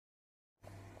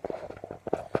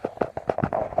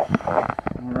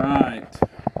All right. So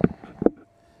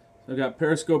I've got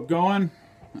Periscope going.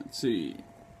 Let's see.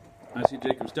 I see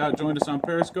Jacob Stout joined us on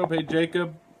Periscope. Hey,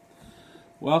 Jacob.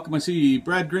 Welcome. I see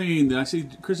Brad Green. I see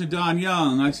Chris and Don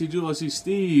Young. I see Jewel. I see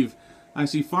Steve. I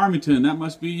see Farmington. That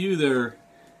must be you there.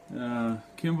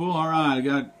 Kimball. All right. I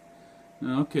got...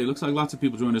 Okay, looks like lots of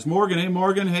people joined us. Morgan, hey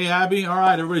Morgan, hey Abby. All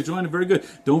right, everybody's joining. Very good.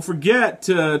 Don't forget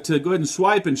to go ahead and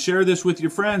swipe and share this with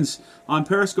your friends on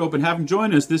Periscope and have them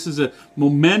join us. This is a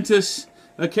momentous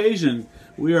occasion.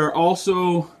 We are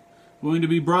also going to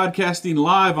be broadcasting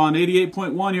live on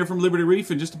 88.1 here from Liberty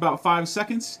Reef in just about 5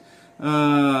 seconds.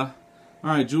 All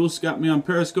right, Jules got me on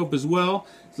Periscope as well.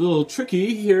 It's a little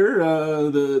tricky here,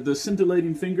 the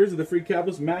scintillating fingers of the free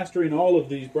capitalists mastering all of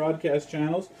these broadcast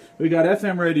channels. We've got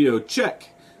FM radio,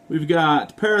 check. We've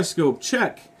got Periscope,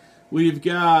 check. We've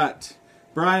got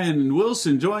Brian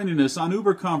Wilson joining us on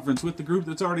UberConference with the group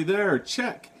that's already there,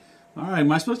 check. All right,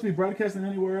 am I supposed to be broadcasting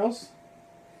anywhere else?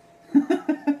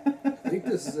 I think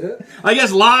this is it. I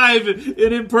guess live and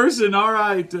in person. All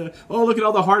right. Oh, look at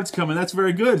all the hearts coming. That's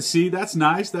very good. See, that's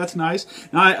nice. That's nice.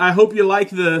 Now, I hope you like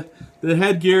the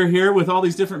headgear here with all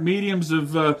these different mediums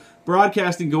of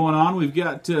broadcasting going on. We've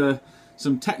got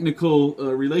some technical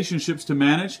relationships to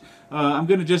manage. I'm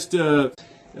going to just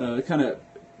kind of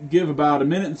give about a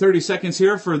minute and 30 seconds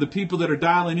here for the people that are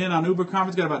dialing in on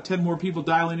UberConference. Got about 10 more people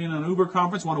dialing in on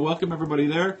UberConference. Want to welcome everybody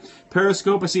there.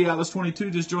 Periscope, I see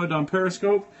Atlas22 just joined on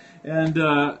Periscope. And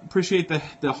appreciate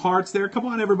the hearts there. Come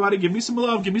on, everybody. Give me some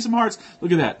love. Give me some hearts.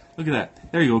 Look at that. Look at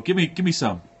that. There you go. Give me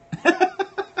some.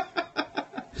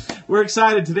 We're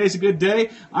excited. Today's a good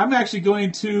day. I'm actually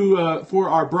going to, for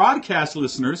our broadcast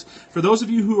listeners, for those of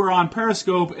you who are on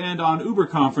Periscope and on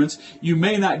UberConference, you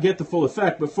may not get the full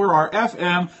effect, but for our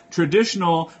FM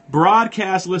traditional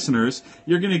broadcast listeners,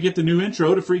 you're going to get the new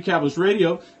intro to Free Capitalist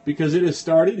Radio because it is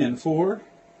starting in 4,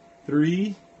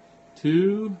 3,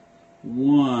 2,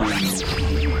 1.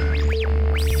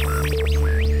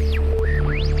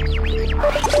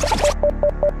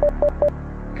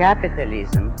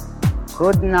 Capitalism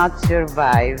could not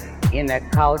survive in a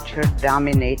culture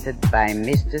dominated by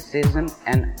mysticism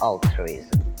and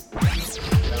altruism.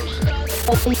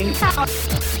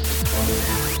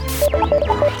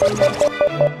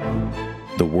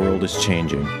 The world is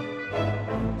changing.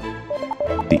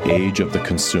 The age of the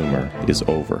consumer is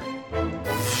over.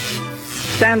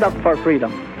 Stand up for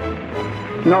freedom,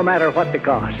 no matter what the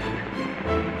cost.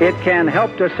 It can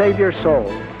help to save your soul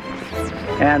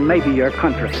and maybe your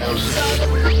country.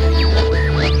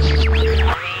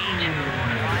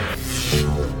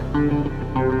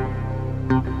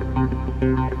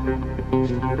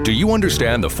 Do you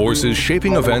understand the forces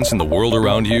shaping events in the world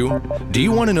around you? Do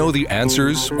you want to know the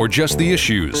answers or just the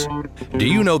issues? Do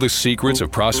you know the secrets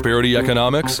of prosperity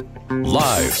economics?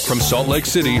 Live from Salt Lake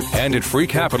City and at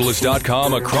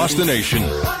freecapitalist.com across the nation,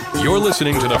 you're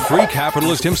listening to the free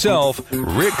capitalist himself,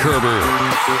 Rick Koerber.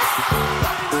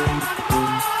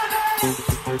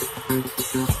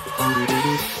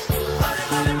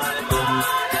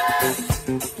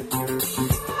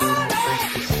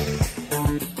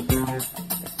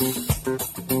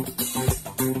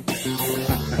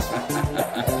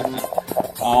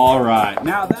 All right.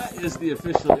 Now, that is the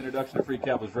official introduction to Free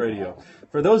Capitalist Radio.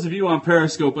 For those of you on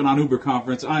Periscope and on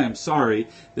UberConference, I am sorry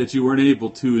that you weren't able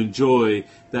to enjoy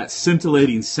that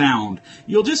scintillating sound.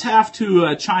 You'll just have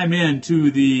to chime in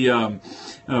to the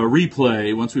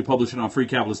replay once we publish it on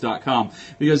freecapitalist.com,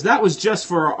 because that was just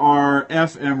for our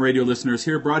FM radio listeners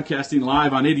here broadcasting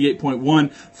live on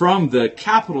 88.1 from the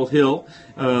Capitol Hill,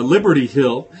 Liberty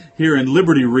Hill, here in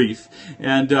Liberty Reef.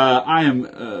 And I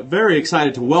am very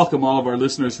excited to welcome all of our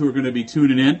listeners who are going to be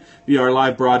tuning in via our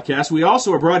live broadcast. We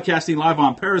also are broadcasting live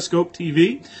on Periscope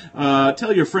TV.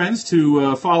 Tell your friends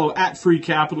to follow at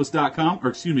freecapitalist.com, or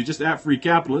excuse me, just at Free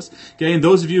Capitalist. Okay, and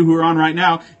those of you who are on right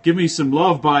now, give me some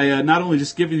love by not only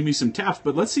just giving me some taps,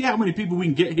 but let's see how many people we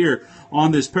can get here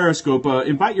on this Periscope.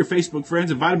 Invite your Facebook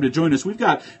friends, invite them to join us. We've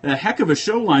got a heck of a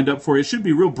show lined up for you. It should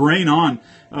be real brain on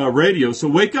radio. So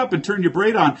wake up and turn your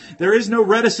brain on. There is no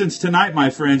reticence tonight, my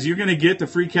friends. You're going to get the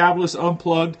Free Capitalist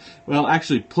unplugged. Well,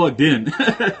 actually plugged in.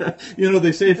 You know,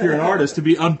 they say if you're an artist to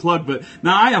be unplugged, but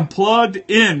now I am plugged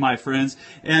in, my friends.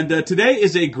 And today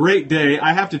is a great day.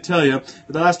 I have to tell you,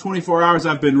 for the last 24 hours,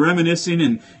 I've been reminiscing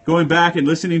and going back and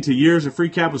listening to years of Free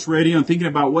Capitalist Radio and thinking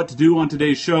about what to do on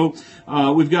today's show.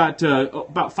 We've got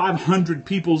about 500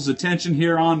 people's attention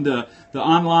here on the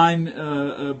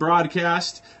online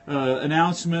broadcast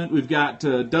announcement. We've got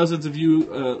dozens of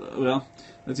you,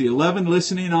 let's see, 11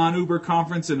 listening on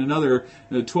UberConference and another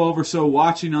 12 or so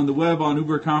watching on the web on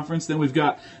UberConference. Then we've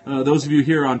got those of you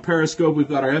here on Periscope. We've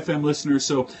got our FM listeners.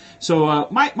 So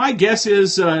my guess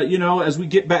is, as we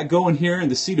get back going here in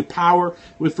the seat of power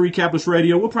with Free Capitalist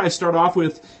Radio, we'll probably start off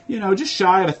with, just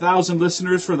shy of 1,000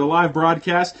 listeners for the live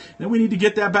broadcast. Then we need to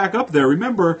get that back up there.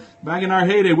 Remember, back in our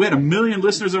heyday, we had 1 million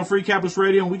listeners on Free Capitalist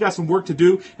Radio, and we got some work to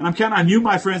do. And I'm counting on you,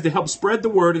 my friends, to help spread the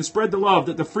word and spread the love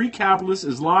that the Free Capitalist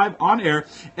is live on air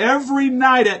every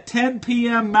night at 10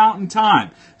 p.m. Mountain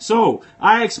Time. So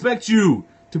I expect you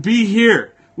to be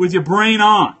here with your brain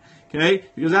on, okay?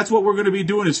 Because that's what we're going to be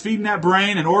doing, is feeding that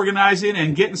brain and organizing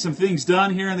and getting some things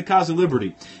done here in the cause of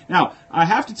liberty. Now, I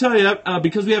have to tell you,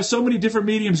 because we have so many different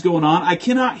mediums going on, I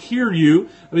cannot hear you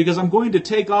because I'm going to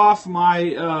take off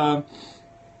my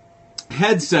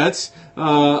headsets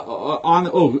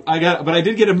but I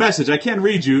did get a message. I can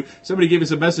read you. Somebody gave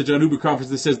us a message on UberConference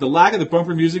that says the lack of the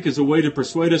bumper music is a way to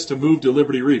persuade us to move to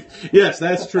Liberty Reef. Yes,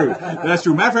 that's true. That's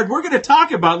true. Matter of fact, we're going to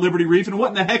talk about Liberty Reef and what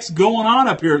in the heck's going on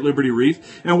up here at Liberty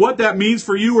Reef and what that means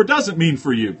for you or doesn't mean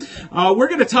for you. We're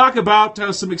going to talk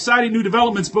about some exciting new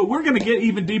developments, but we're going to get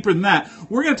even deeper than that.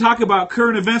 We're going to talk about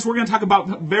current events. We're going to talk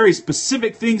about very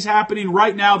specific things happening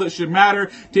right now that should matter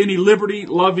to any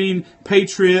liberty-loving,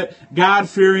 patriot,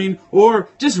 God-fearing, or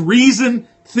just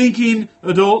reason-thinking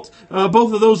adult.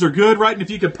 Both of those are good, right? And if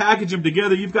you can package them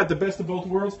together, you've got the best of both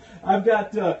worlds. I've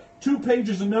got 2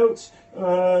 pages of notes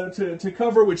to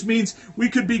cover, which means we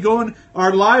could be going.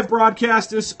 Our live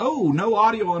broadcast is, no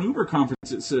audio on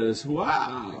UberConference, it says.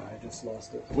 Wow. I just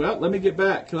lost it. Well, let me get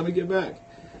back. All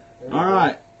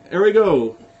right. There we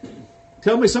go.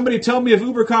 Somebody tell me if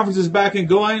UberConference is back and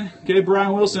going. Okay,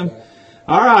 Brian Wilson.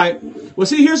 All right. Well,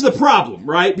 see, here's the problem,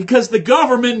 right? Because the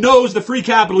government knows the free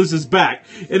capitalist is back.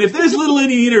 And if there's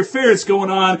any interference going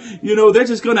on, they're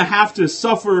just going to have to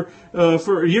suffer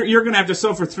you're going to have to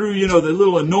suffer through, the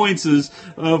little annoyances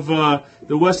of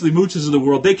the Wesley Mooches of the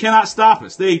world. They cannot stop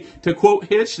us. To quote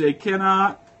Hitch, they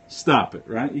cannot stop it,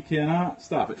 right? You cannot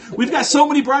stop it. We've got so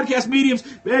many broadcast mediums.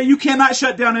 You cannot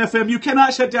shut down FM. You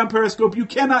cannot shut down Periscope. You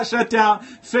cannot shut down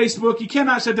Facebook. You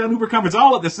cannot shut down UberConference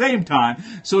all at the same time.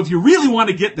 So if you really want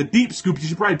to get the deep scoop, you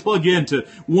should probably plug into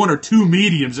 1 or 2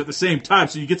 mediums at the same time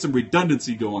so you get some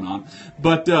redundancy going on.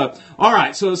 But, all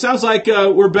right. So it sounds like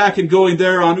we're back and going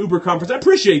there on UberConference. I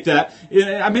appreciate that.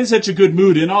 I'm in such a good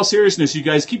mood. In all seriousness, you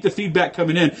guys, keep the feedback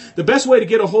coming in. The best way to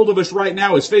get a hold of us right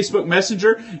now is Facebook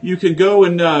Messenger. You can go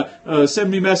and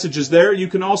send me messages there. You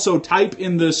can also type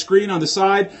in the screen on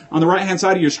the right-hand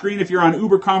side of your screen if you're on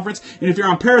UberConference. And if you're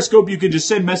on Periscope, you can just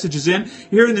send messages in.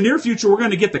 Here in the near future, we're going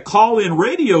to get the call-in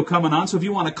radio coming on. So if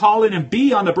you want to call in and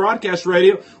be on the broadcast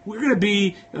radio, we're going to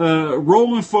be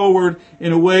rolling forward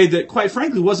in a way that, quite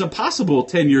frankly, wasn't possible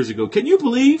 10 years ago. Can you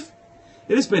believe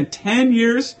it has been 10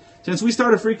 years since we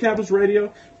started Free Capitalist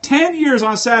Radio? 10 years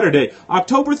on Saturday,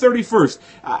 October 31st.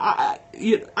 I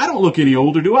don't look any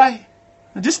older, do I?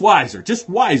 I'm just wiser.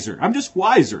 I'm just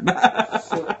wiser.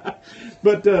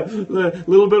 But a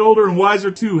little bit older and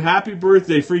wiser, too. Happy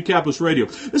birthday, Free Capitalist Radio.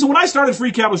 Listen, when I started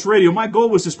Free Capitalist Radio, my goal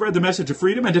was to spread the message of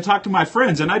freedom and to talk to my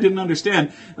friends, and I didn't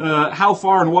understand how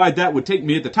far and wide that would take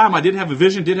me. At the time, I did have a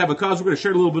vision, did have a cause. We're going to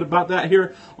share a little bit about that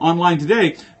here online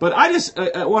today. But I just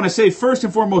want to say, first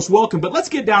and foremost, welcome. But let's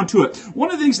get down to it. One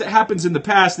of the things that happens in the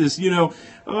past is, you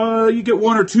get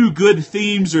 1 or 2 good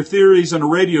themes or theories on a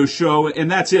radio show, and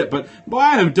that's it. But, boy,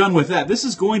 I am done with that. This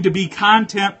is going to be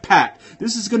content-packed.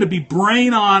 This is going to be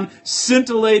brain-on,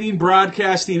 scintillating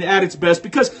broadcasting at its best.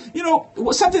 Because,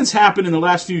 something's happened in the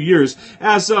last few years.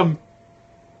 As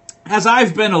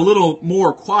I've been a little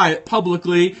more quiet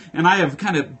publicly, and I have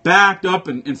kind of backed up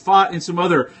and fought in some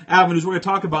other avenues, we're going to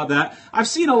talk about that. I've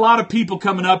seen a lot of people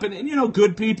coming up, and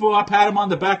good people. I pat them on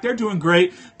the back. They're doing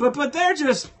great. But they're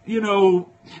just,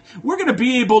 we're going to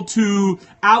be able to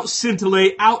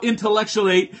out-scintillate,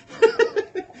 out-intellectuate,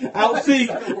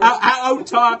 out-think,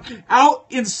 out-talk,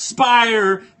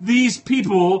 out-inspire these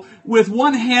people with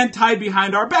one hand tied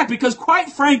behind our back. Because quite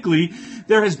frankly,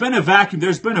 there has been a vacuum.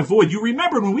 There's been a void. You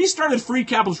remember when we started Free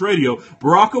Capitalist Radio,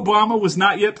 Barack Obama was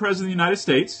not yet president of the United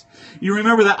States. You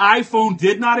remember that iPhone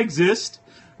did not exist.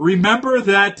 Remember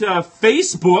that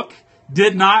Facebook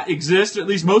did not exist, or at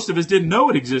least most of us didn't know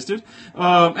it existed.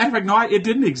 Matter of fact, no, it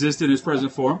didn't exist in its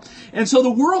present form. And so the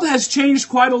world has changed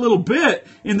quite a little bit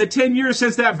in the 10 years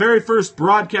since that very first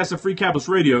broadcast of Free Capitalist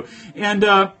Radio. And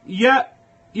yet,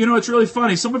 it's really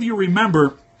funny. Some of you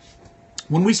remember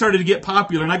when we started to get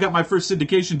popular and I got my first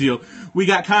syndication deal, we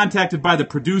got contacted by the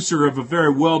producer of a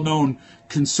very well-known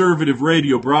conservative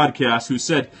radio broadcast who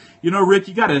said, Rick,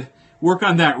 work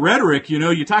on that rhetoric. You know,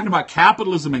 you're talking about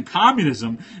capitalism and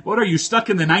communism. What are you, stuck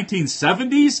in the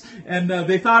 1970s? And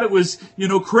they thought it was, you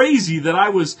know, crazy that I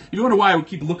was. You wonder why I would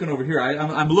keep looking over here.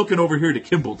 I'm looking over here to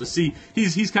Kimball to see.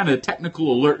 He's kind of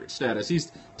technical alert status.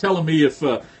 He's telling me if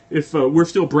we're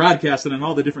still broadcasting on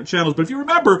all the different channels. But if you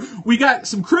remember, we got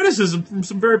some criticism from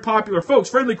some very popular folks,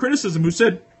 friendly criticism, who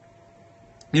said,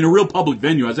 in a real public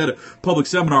venue, I was at a public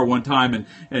seminar one time,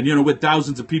 and you know, with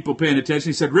thousands of people paying attention,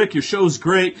 he said, Rick, your show's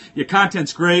great, your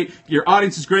content's great, your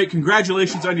audience is great,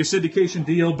 congratulations on your syndication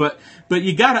deal, but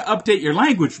you got to update your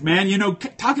language, man. You know,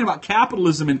 talking about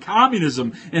capitalism and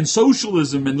communism and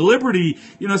socialism and liberty,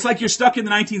 you know, it's like you're stuck in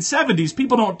the 1970s.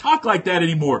 People don't talk like that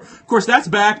anymore. Of course, that's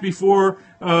back before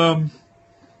the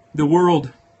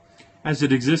world as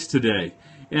it exists today.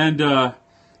 And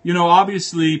you know,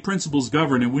 obviously, principles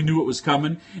govern, and we knew it was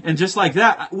coming. And just like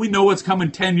that, we know what's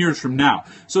coming 10 years from now.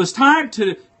 So it's time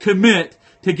to commit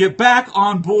to get back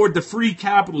on board the free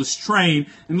capitalist train,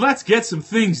 and let's get some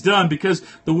things done, because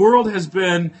the world has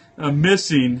been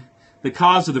missing the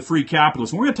cause of the free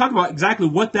capitalist. And we're going to talk about exactly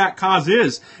what that cause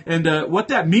is and what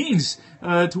that means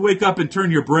to wake up and turn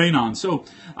your brain on. So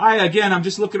I'm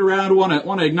just looking around. Want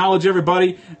to acknowledge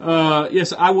everybody.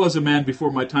 Yes, I was a man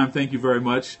before my time. Thank you very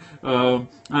much.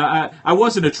 I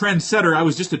wasn't a trend setter. I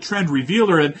was just a trend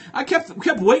revealer, and I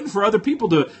kept waiting for other people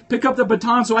to pick up the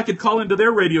baton so I could call into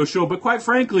their radio show. But quite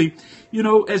frankly, you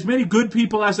know, as many good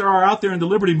people as there are out there in the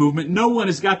liberty movement, no one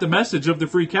has got the message of the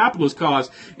free capitalist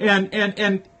cause.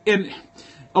 And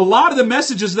a lot of the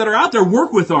messages that are out there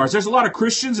work with ours. There's a lot of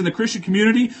Christians in the Christian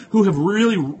community who have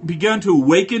really begun to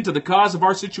awaken to the cause of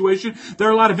our situation. There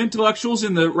are a lot of intellectuals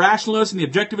in the rationalist and the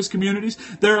objectivist communities.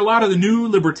 There are a lot of the new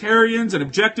libertarians and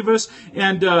objectivists.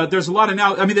 And there's a lot of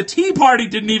now, I mean, the Tea Party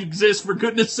didn't even exist, for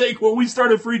goodness sake, when we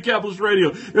started Free Capitalist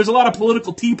Radio. There's a lot of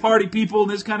political Tea Party people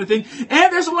and this kind of thing.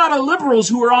 And there's a lot of liberals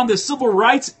who are on the civil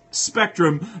rights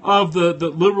spectrum of the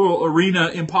liberal arena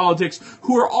in politics,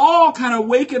 who are all kind of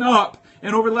waking up,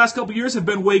 and over the last couple of years have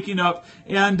been waking up,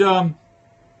 and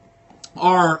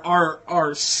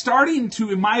are starting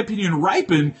to, in my opinion,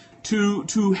 ripen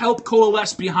to help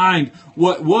coalesce behind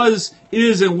what was,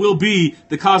 is, and will be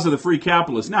the cause of the free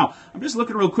capitalist. Now, I'm just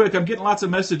looking real quick. I'm getting lots of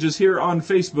messages here on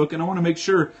Facebook, and I want to make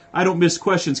sure I don't miss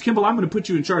questions. Kimball, I'm going to put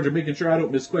you in charge of making sure I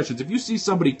don't miss questions. If you see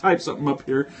somebody type something up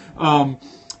here,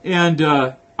 and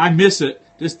I miss it,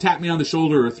 just tap me on the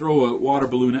shoulder or throw a water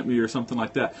balloon at me or something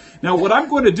like that. Now, what I'm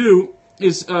going to do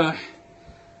is I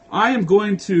am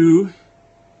going to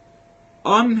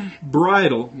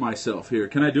unbridle myself here.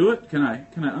 Can I do it? Can I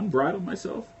unbridle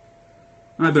myself?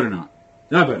 I better not.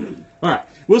 I better. All right.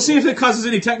 We'll see if it causes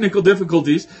any technical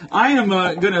difficulties. I am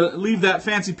going to leave that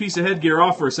fancy piece of headgear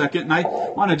off for a second, and I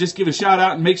want to just give a shout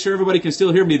out and make sure everybody can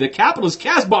still hear me. The Capitalist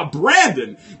Casbah,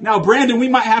 Brandon. Now, Brandon, we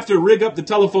might have to rig up the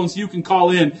telephone so you can call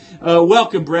in.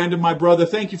 Welcome, Brandon, my brother.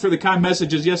 Thank you for the kind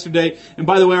messages yesterday. And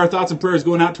by the way, our thoughts and prayers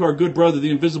going out to our good brother,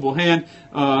 the Invisible Hand,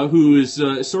 who is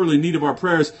sorely in need of our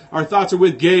prayers. Our thoughts are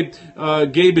with Gabe.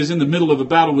 Gabe is in the middle of a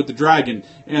battle with the dragon,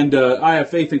 and I have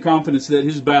faith and confidence that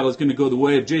his battle is going to go the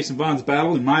way of Jason Vaughn's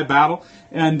battle and my battle.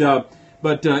 And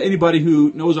but anybody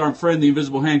who knows our friend, the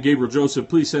Invisible Hand, Gabriel Joseph,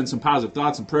 please send some positive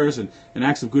thoughts and prayers and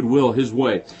acts of goodwill his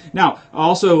way. Now,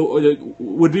 also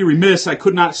would be remiss, I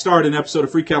could not start an episode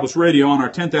of Free Capitalist Radio on our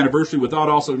 10th anniversary without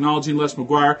also acknowledging Les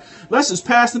McGuire. Les has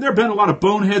passed, and there have been a lot of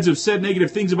boneheads who have said negative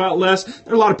things about Les.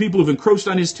 There are a lot of people who have encroached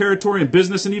on his territory and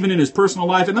business and even in his personal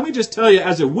life. And let me just tell you,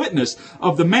 as a witness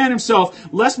of the man himself,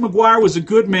 Les McGuire was a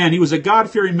good man. He was a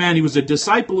God-fearing man. He was a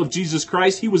disciple of Jesus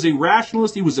Christ. He was a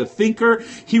rationalist. He was a thinker.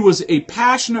 He was a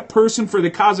passionate person for the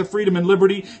cause of freedom and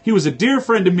liberty. He was a dear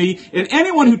friend to me, and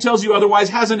anyone who tells you otherwise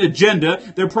has an agenda.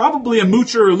 They're probably a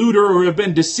moocher or a looter, or have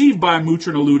been deceived by a moocher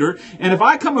and a looter. And if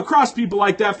I come across people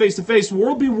like that face to face,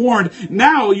 world be warned.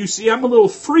 Now, you see, I'm a little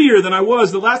freer than I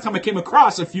was the last time I came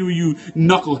across a few of you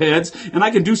knuckleheads, and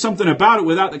I can do something about it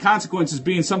without the consequences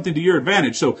being something to your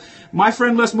advantage. So, my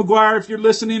friend Les McGuire, if you're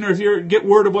listening, or if you get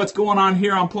word of what's going on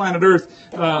here on planet Earth,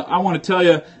 I want to tell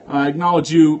you, I acknowledge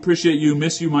you, appreciate you,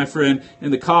 miss you, my friend,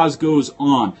 and the cause goes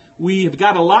on. We have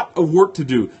got a lot of work to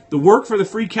do. The work for the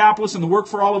free capitalists and the work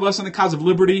for all of us in the cause of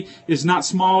liberty is not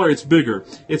smaller, it's bigger.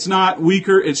 It's not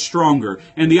weaker, it's stronger.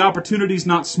 And the opportunity is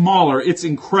not smaller, it's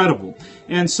incredible.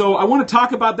 And so I want to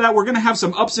talk about that. We're going to have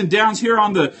some ups and downs here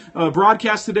on the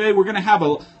broadcast today. We're going to have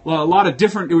a lot of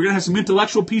different, we're going to have some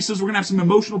intellectual pieces, we're going to have some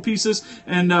emotional pieces,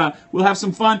 and we'll have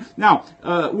some fun. Now,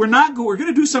 we're going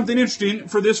to do something interesting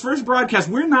for this first broadcast.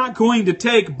 We're not going to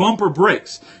take bumper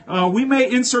breaks. We may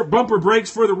insert bumper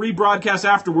breaks for the rebroadcast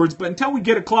afterwards, but until we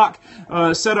get a clock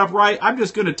set up right, I'm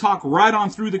just going to talk right on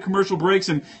through the commercial breaks,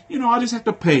 and, I'll just have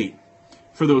to pay.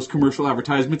 for those commercial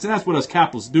advertisements, and that's what us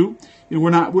capitalists do. You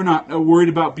know, we're not worried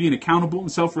about being accountable and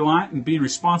self-reliant and being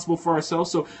responsible for ourselves.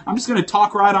 So I'm just going to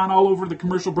talk right on all over the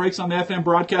commercial breaks on the FM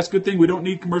broadcast. Good thing we don't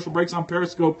need commercial breaks on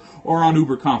Periscope or on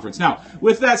UberConference. Now,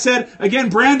 with that said, again,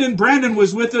 Brandon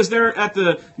was with us there at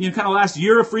the kind of last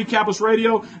year of Free Capitalist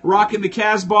Radio, rocking the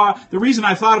Casbah. The reason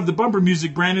I thought of the bumper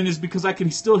music, Brandon, is because I can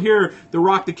still hear the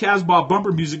Rock the Casbah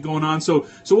bumper music going on. So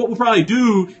what we'll probably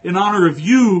do in honor of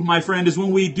you, my friend, is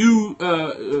when we do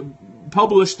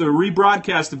publish the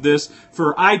rebroadcast of this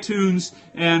for iTunes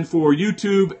and for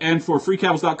YouTube and for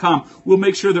freecapitals.com, we'll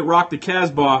make sure that Rock the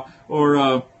Casbah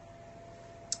or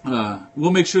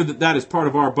we'll make sure that is part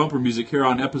of our bumper music here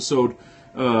on episode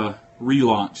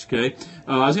relaunch. Okay,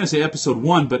 I was going to say episode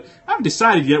 1, but I haven't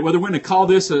decided yet whether we're going to call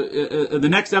this the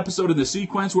next episode of the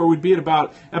sequence, where we'd be at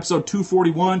about episode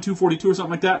 241, 242 or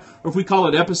something like that, or if we call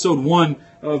it episode 1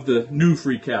 of the new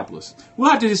Free Capitalists.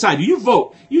 We'll have to decide. You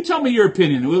vote. You tell me your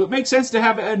opinion. Will it make sense to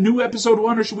have a new episode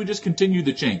 1, or should we just continue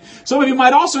the chain? Some of you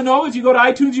might also know, if you go to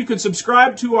iTunes, you can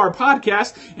subscribe to our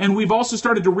podcast, and we've also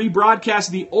started to rebroadcast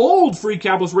the old Free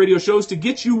Capitalist radio shows to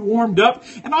get you warmed up,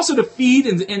 and also to feed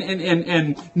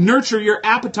and nurture your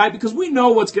appetite, because we know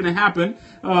what's going to happen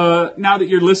now that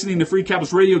you're listening to Free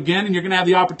Capitalist Radio again, and you're going to have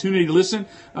the opportunity to listen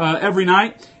every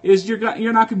night, is you're not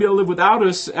going to be able to live without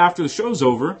us after the show's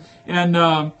over, and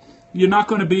you're not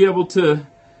going to be able to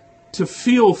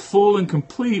feel full and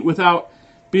complete without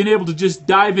being able to just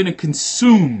dive in and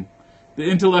consume the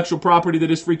intellectual property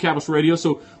that is Free Capitalist Radio.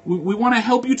 So we want to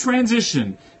help you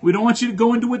transition. We don't want you to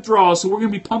go into withdrawal, so we're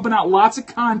going to be pumping out lots of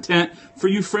content for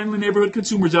you friendly neighborhood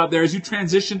consumers out there as you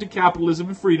transition to capitalism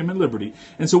and freedom and liberty.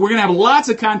 And so we're going to have lots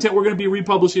of content. We're going to be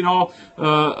republishing all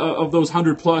of those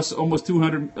 100 plus, almost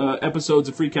 200 episodes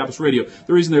of Free Capitalist Radio.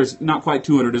 The reason there's not quite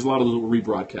 200 is a lot of little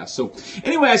rebroadcasts. So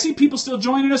anyway, I see people still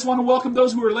joining us. Want to welcome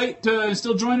those who are late and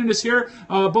still joining us here,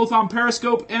 both on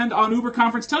Periscope and on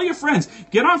UberConference. Tell your friends.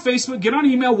 Get on Facebook. Get on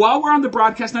email while we're on the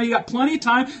broadcast. Now you got plenty of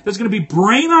time. There's going to be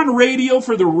Brain on Radio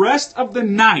for the rest of the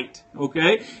night.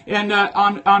 Okay? And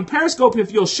on Periscope,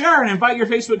 if you'll share and invite your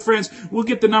Facebook friends, we'll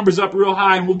get the numbers up real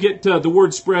high, and we'll get the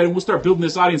word spread, and we'll start building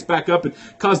this audience back up and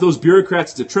cause those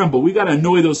bureaucrats to tremble. We got to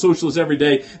annoy those socialists every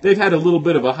day. They've had a little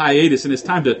bit of a hiatus, and it's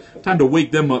time to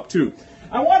wake them up too.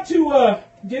 I want to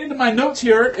get into my notes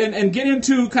here and get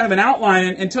into kind of an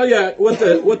outline and tell you what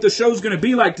the show's going to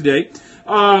be like today.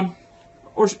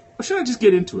 Or should I just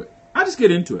get into it? I'll just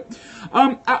get into it.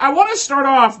 I want to start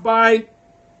off by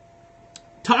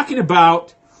talking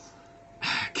about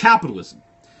capitalism.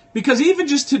 Because even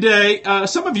just today,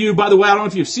 some of you, by the way, I don't know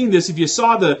if you've seen this, if you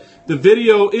saw the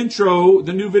video intro,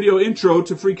 the new video intro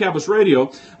to Free Capitalist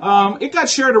Radio, it got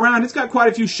shared around. It's got quite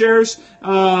a few shares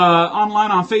online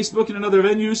on Facebook and in other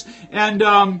venues. And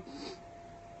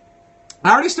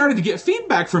I already started to get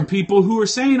feedback from people who are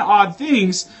saying odd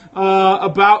things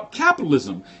about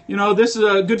capitalism. You know, this is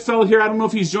a good fellow here. I don't know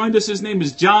if he's joined us. His name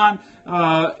is John.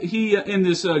 He, in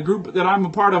this group that I'm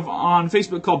a part of on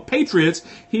Facebook called Patriots,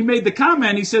 he made the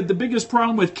comment, he said, the biggest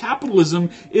problem with capitalism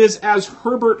is, as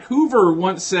Herbert Hoover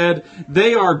once said,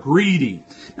 they are greedy.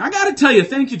 Now, I got to tell you,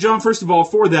 thank you, John, first of all,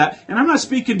 for that. And I'm not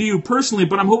speaking to you personally,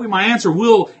 but I'm hoping my answer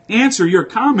will answer your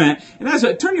comment. And as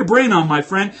I turn your brain on, my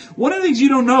friend, one of the things you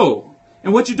don't know,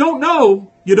 and what you don't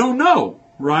know,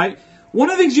 right?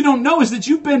 One of the things you don't know is that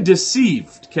you've been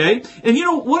deceived, okay? And you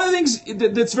know, one of the things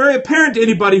that's very apparent to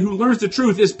anybody who learns the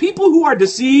truth is people who are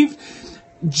deceived,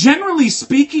 generally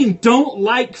speaking, don't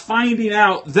like finding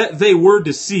out that they were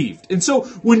deceived. And so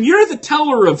when you're the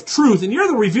teller of truth and you're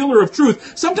the revealer of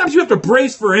truth, sometimes you have to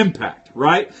brace for impact,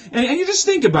 right? And you just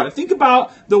think about it. Think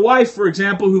about the wife, for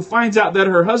example, who finds out that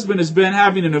her husband has been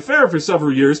having an affair for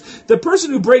several years. The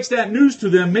person who breaks that news to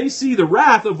them may see the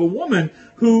wrath of a woman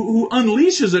who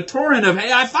unleashes a torrent of,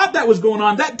 hey, I thought that was going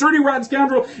on, that dirty, rotten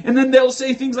scoundrel, and then they'll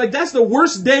say things like, that's the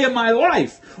worst day of my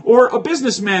life. Or a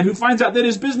businessman who finds out that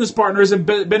his business partner has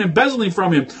been embezzling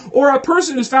from him. Or a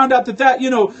person who's found out that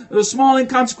the small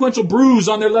inconsequential bruise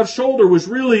on their left shoulder was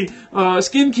really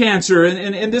skin cancer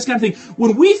and this kind of thing.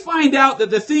 When we find out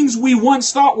that the things we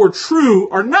once thought were true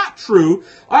are not true,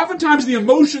 oftentimes the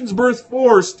emotions burst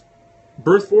forth.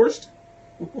 Burst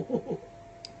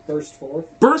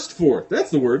forth. That's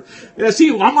the word. See,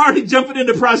 I'm already jumping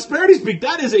into prosperity speak.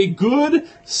 That is a good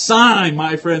sign,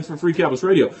 my friends, for Free Capitalist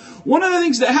Radio. One of the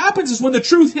things that happens is when the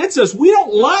truth hits us, we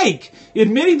don't like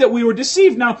admitting that we were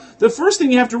deceived. Now, the first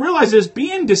thing you have to realize is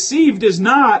being deceived is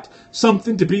not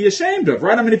something to be ashamed of,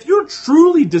 right? I mean, if you're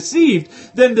truly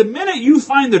deceived, then the minute you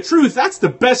find the truth, that's the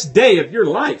best day of your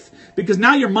life. Because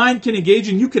now your mind can engage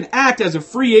and you can act as a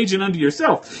free agent unto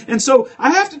yourself. And so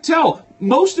I have to tell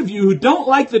most of you who don't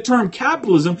like the term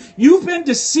capitalism, you've been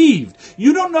deceived.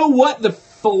 You don't know what the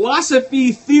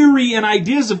philosophy, theory, and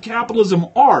ideas of capitalism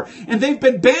are. And they've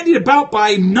been bandied about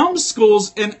by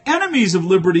numbskulls and enemies of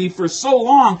liberty for so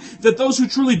long that those who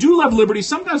truly do love liberty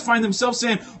sometimes find themselves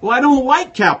saying, well, I don't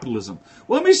like capitalism.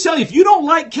 Well, let me just tell you, if you don't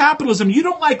like capitalism, you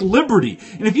don't like liberty.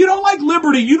 And if you don't like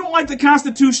liberty, you don't like the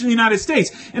Constitution of the United States.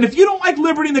 And if you don't like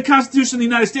liberty and the Constitution of the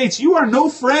United States, you are no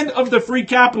friend of the free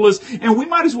capitalists, and we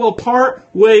might as well part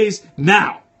ways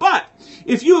now. But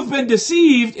if you have been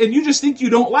deceived and you just think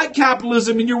you don't like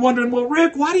capitalism and you're wondering, well,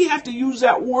 Rick, why do you have to use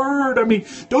that word? I mean,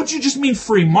 don't you just mean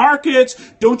free markets?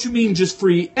 Don't you mean just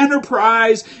free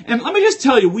enterprise? And let me just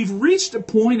tell you, we've reached a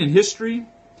point in history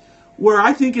where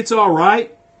I think it's all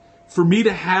right for me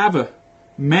to have a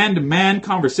man-to-man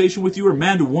conversation with you or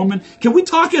man-to-woman. Can we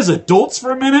talk as adults for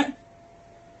a minute?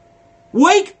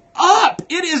 Wake up!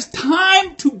 It is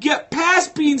time to get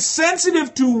past being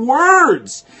sensitive to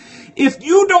words. If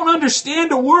you don't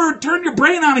understand a word, turn your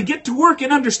brain on and get to work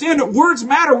and understand that words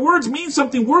matter. Words mean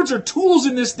something. Words are tools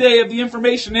in this day of the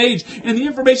information age and the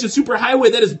information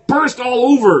superhighway that has burst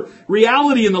all over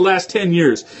reality in the last 10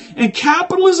 years. And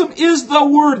capitalism is the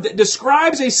word that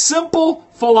describes a simple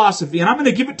philosophy. And I'm going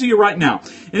to give it to you right now.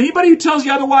 And anybody who tells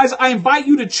you otherwise, I invite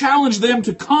you to challenge them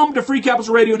to come to Free Capitalist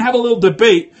Radio and have a little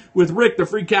debate with Rick, the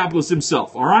free capitalist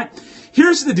himself. All right?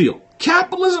 Here's the deal.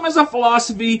 Capitalism as a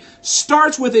philosophy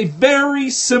starts with a very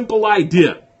simple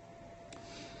idea.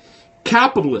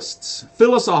 Capitalists,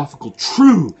 philosophical,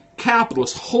 true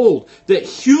capitalists, hold that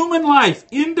human life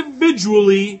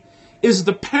individually is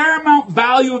the paramount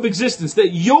value of existence,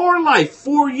 that your life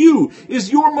for you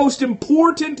is your most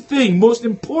important thing, most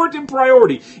important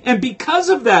priority. And because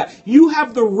of that, you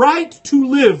have the right to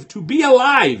live, to be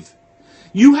alive.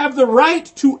 You have the right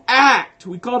to act.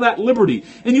 We call that liberty.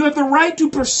 And you have the right to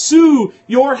pursue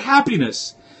your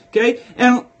happiness. Okay?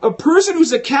 And a person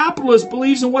who's a capitalist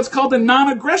believes in what's called the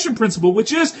non-aggression principle,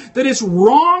 which is that it's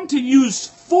wrong to use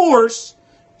force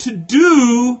to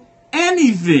do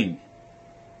anything.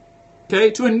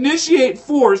 Okay? To initiate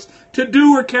force to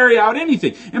do or carry out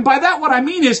anything. And by that what I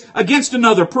mean is against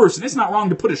another person. It's not wrong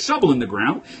to put a shovel in the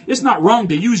ground. It's not wrong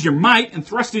to use your might and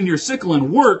thrust in your sickle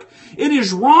and work. It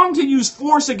is wrong to use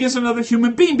force against another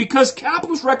human being because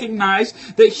capitalists recognize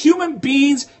that human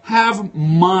beings have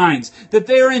minds, that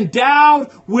they are endowed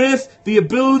with the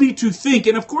ability to think.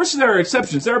 And of course there are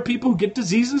exceptions. There are people who get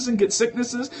diseases and get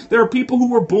sicknesses. There are people who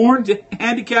were born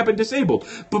handicapped and disabled.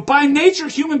 But by nature,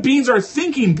 human beings are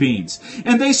thinking beings.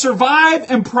 And they survive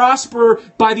and prosper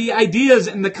by the ideas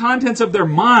and the contents of their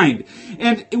mind.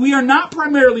 And we are not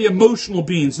primarily emotional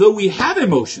beings, though we have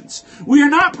emotions. We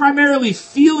are not primarily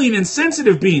feeling and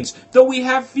sensitive beings, though we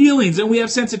have feelings and we have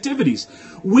sensitivities.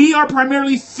 We are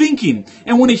primarily thinking.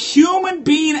 And when a human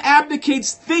being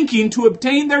abdicates thinking to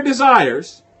obtain their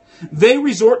desires, they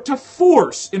resort to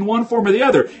force in one form or the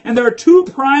other. And there are two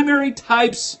primary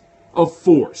types of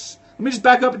force. Let me just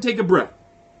back up and take a breath.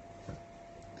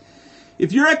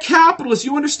 If you're a capitalist,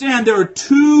 you understand there are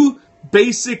two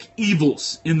basic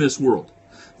evils in this world.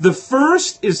 The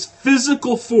first is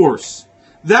physical force.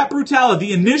 That brutality,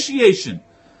 the initiation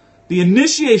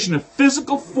of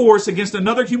physical force against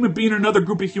another human being or another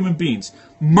group of human beings.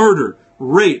 Murder,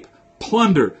 rape,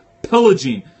 plunder,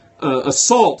 pillaging,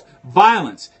 assault,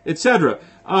 violence, etc.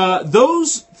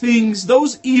 Those things,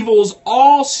 those evils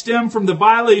all stem from the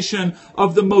violation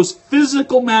of the most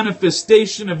physical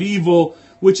manifestation of evil,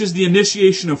 which is the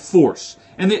initiation of force.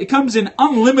 And it comes in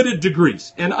unlimited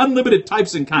degrees and unlimited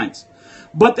types and kinds.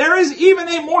 But there is even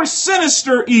a more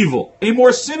sinister evil, a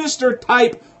more sinister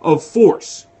type of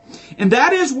force. And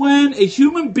that is when a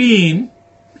human being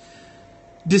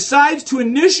decides to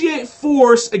initiate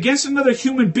force against another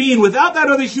human being without that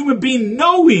other human being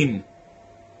knowing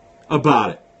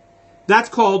about it. That's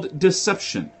called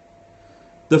deception.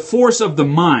 The force of the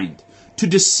mind. To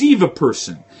deceive a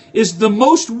person is the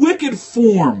most wicked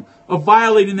form of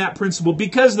violating that principle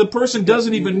because the person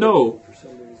doesn't even know.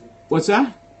 What's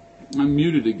that? I'm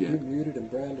muted again. You're muted and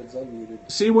Brandon's unmuted.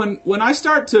 See, when I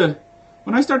start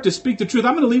to speak the truth,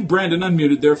 I'm going to leave Brandon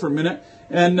unmuted there for a minute,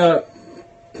 and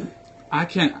I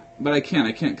can't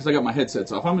because I got my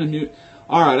headsets off. I'm going to mute.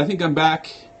 All right, I think I'm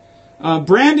back.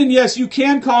 Brandon, yes, you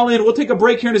can call in. We'll take a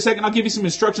break here in a second. I'll give you some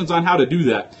instructions on how to do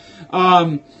that.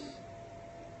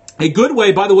 A good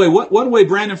way, by the way, one way,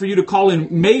 Brandon, for you to call in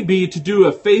may be to do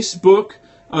a Facebook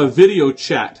video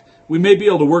chat. We may be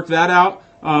able to work that out.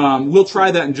 We'll try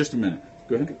that in just a minute.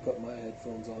 Go ahead. I could put my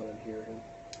headphones on and hear him.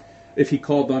 If he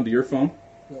called onto your phone?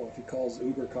 No, if he calls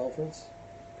UberConference.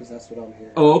 because that's what I'm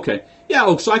hearing. Oh, okay.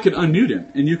 Yeah, so I could unmute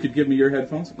him, and you could give me your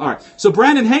headphones? All right. So,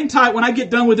 Brandon, hang tight. When I get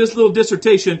done with this little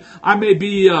dissertation, I may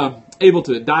be able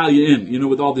to dial you in,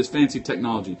 with all this fancy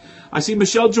technology. I see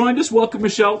Michelle joined us. Welcome,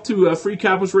 Michelle, to Free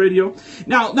Capitalist Radio.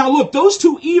 Now, look, those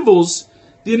two evils,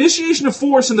 the initiation of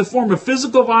force in the form of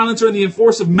physical violence or in the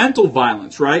force of mental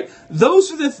violence, right?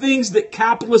 Those are the things that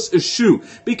capitalists eschew.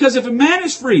 Because if a man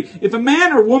is free, if a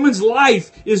man or woman's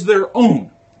life is their own,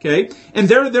 okay, and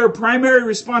they're their primary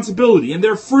responsibility, and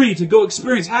they're free to go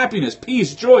experience happiness,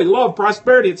 peace, joy, love,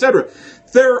 prosperity, etc.,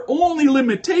 their only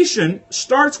limitation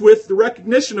starts with the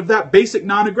recognition of that basic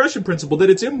non-aggression principle, that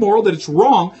it's immoral, that it's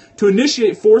wrong to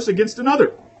initiate force against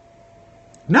another.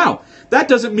 Now, that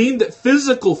doesn't mean that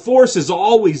physical force is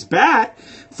always bad.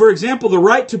 For example, the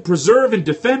right to preserve and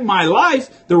defend my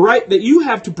life, the right that you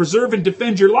have to preserve and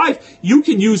defend your life, you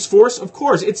can use force, of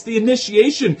course. It's the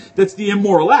initiation that's the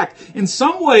immoral act. In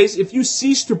some ways, if you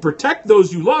cease to protect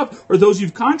those you love, or those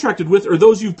you've contracted with, or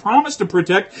those you've promised to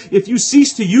protect, if you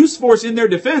cease to use force in their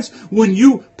defense when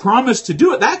you promise to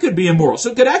do it, that could be immoral.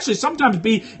 So it could actually sometimes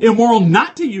be immoral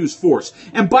not to use force.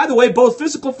 And by the way, both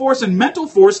physical force and mental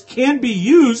force can be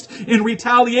used in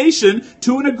retaliation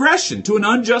to an aggression, to an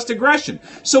unjust aggression.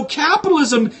 So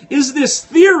capitalism is this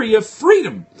theory of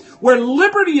freedom, where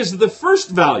liberty is the first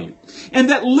value.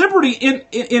 And that liberty,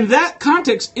 in that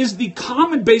context, is the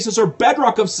common basis or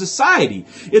bedrock of society.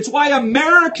 It's why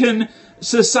American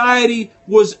society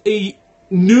was a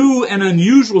new and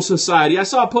unusual society. I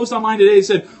saw a post online today that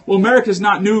said, well, America's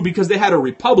not new because they had a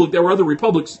republic. There were other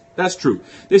republics. That's true.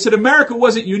 They said America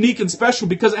wasn't unique and special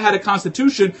because it had a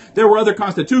constitution. There were other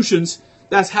constitutions.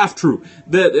 That's half true.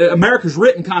 America's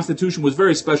written constitution was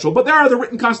very special, but there are other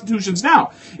written constitutions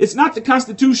now. It's not the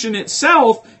Constitution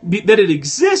itself that it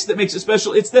exists that makes it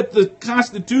special. It's that the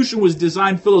Constitution was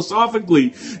designed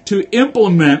philosophically to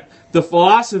implement the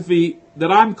philosophy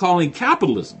that I'm calling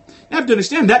capitalism. You have to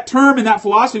understand, that term and that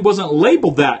philosophy wasn't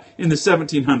labeled that in the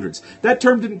 1700s. That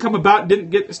term didn't come about,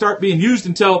 didn't start being used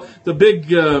until the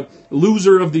big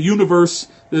loser of the universe,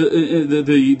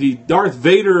 the Darth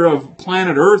Vader of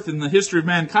planet Earth in the history of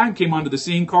mankind came onto the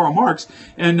scene, Karl Marx.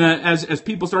 And as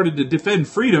people started to defend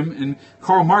freedom, and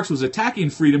Karl Marx was attacking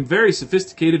freedom, very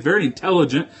sophisticated, very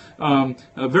intelligent,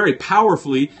 very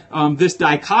powerfully, this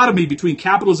dichotomy between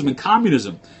capitalism and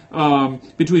communism,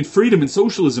 between freedom and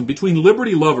socialism, between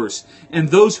liberty lovers and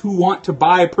those who want to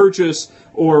buy, purchase,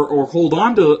 or hold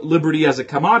on to liberty as a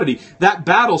commodity. That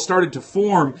battle started to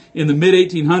form in the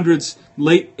mid-1800s,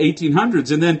 late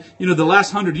 1800s. And then, the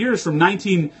last 100 years, from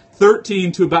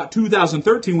 1913 to about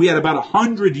 2013, we had about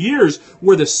 100 years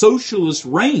where the socialists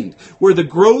reigned, where the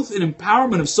growth and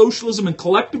empowerment of socialism and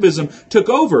collectivism took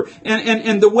over.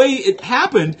 And the way it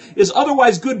happened is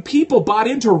otherwise good people bought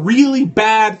into really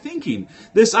bad thinking.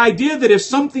 This idea that if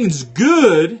something's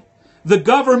good, the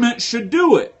government should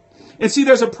do it. And see,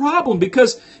 there's a problem,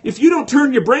 because if you don't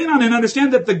turn your brain on and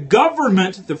understand that the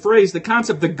government, the phrase, the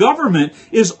concept, the government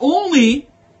is only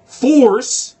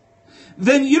force,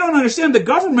 then you don't understand the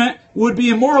government would be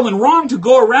immoral and wrong to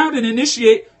go around and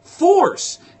initiate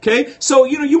force. Okay? So,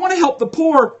 you want to help the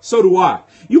poor, so do I.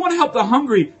 You want to help the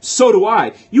hungry, so do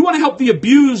I. You want to help the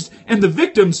abused and the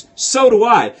victims, so do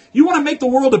I. You want to make the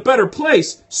world a better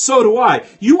place, so do I.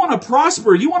 You want to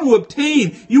prosper, you want to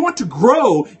obtain, you want to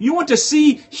grow, you want to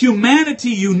see humanity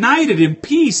united in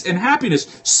peace and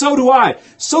happiness, so do I.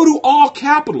 So do all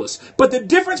capitalists. But the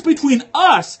difference between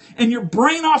us and your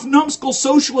brain-off numbskull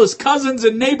socialist cousins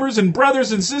and neighbors and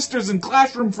brothers and sisters and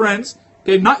classroom friends,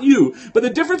 okay, not you, but the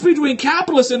difference between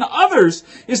capitalists and others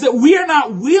is that we are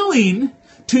not willing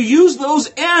to use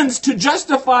those ends to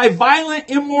justify violent,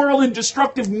 immoral, and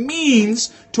destructive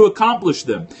means to accomplish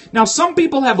them. Now, some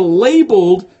people have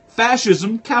labeled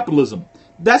fascism capitalism.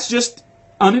 That's just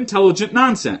unintelligent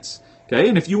nonsense. Okay?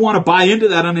 And if you want to buy into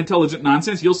that unintelligent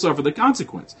nonsense, you'll suffer the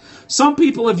consequence. Some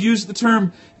people have used the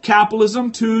term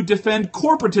capitalism to defend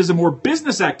corporatism or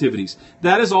business activities.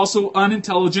 That is also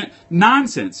unintelligent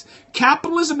nonsense.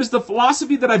 Capitalism is the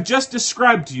philosophy that I've just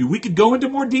described to you. We could go into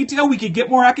more detail. We could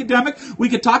get more academic. We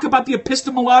could talk about the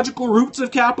epistemological roots of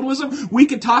capitalism. We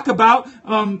could talk about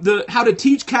how to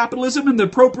teach capitalism and the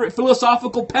appropriate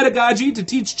philosophical pedagogy to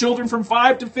teach children from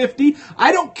 5 to 50.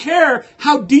 I don't care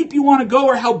how deep you want to go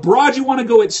or how broad you want to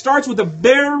go. It starts with a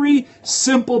very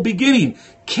simple beginning.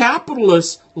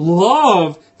 Capitalists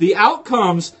love the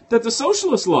outcomes that the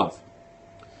socialists love.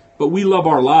 But we love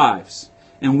our lives.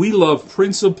 And we love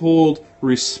principled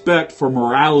respect for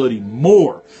morality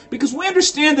more. Because we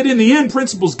understand that in the end,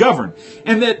 principles govern.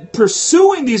 And that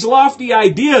pursuing these lofty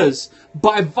ideas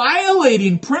by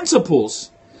violating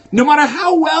principles no matter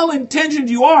how well-intentioned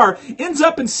you are, ends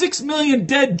up in 6 million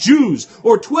dead Jews,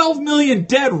 or 12 million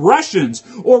dead Russians,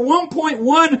 or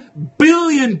 1.1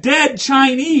 billion dead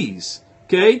Chinese.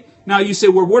 Okay? Now you say,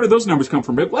 well, where do those numbers come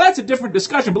from? Well, that's a different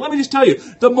discussion, but let me just tell you,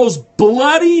 the most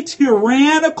bloody,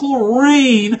 tyrannical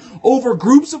reign over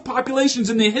groups of populations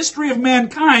in the history of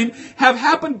mankind have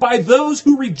happened by those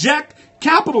who reject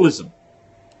capitalism.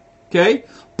 Okay?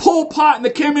 Pol Pot in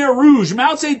the Khmer Rouge,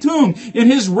 Mao Zedong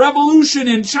in his revolution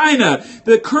in China,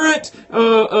 the current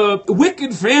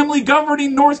wicked family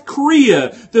governing North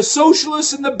Korea, the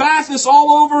socialists and the Baathists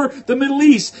all over the Middle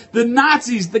East, the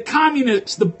Nazis, the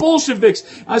communists, the Bolsheviks,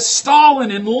 Stalin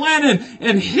and Lenin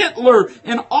and Hitler,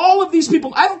 and all of these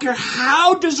people. I don't care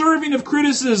how deserving of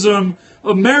criticism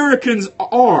Americans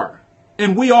are,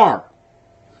 and we are.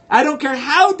 I don't care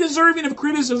how deserving of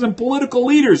criticism political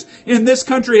leaders in this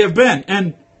country have been,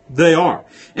 and they are.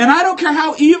 And I don't care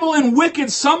how evil and wicked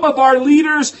some of our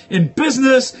leaders in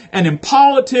business and in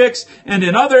politics and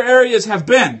in other areas have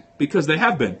been, because they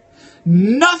have been.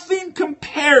 Nothing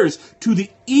compares to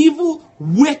the evil,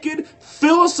 wicked,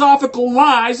 philosophical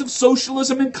lies of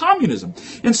socialism and communism.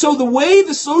 And so the way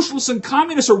the socialists and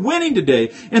communists are winning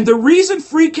today, and the reason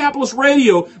Free Capitalist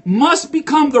Radio must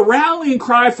become the rallying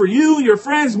cry for you, your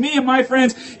friends, me and my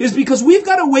friends, is because we've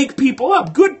got to wake people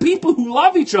up, good people who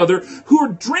love each other, who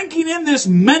are drinking in this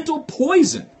mental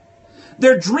poison.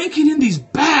 They're drinking in these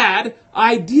bad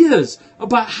ideas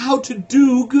about how to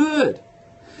do good.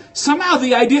 Somehow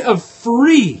the idea of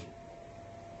free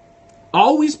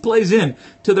always plays in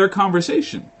to their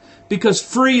conversation, because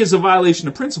free is a violation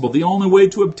of principle. The only way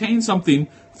to obtain something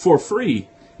for free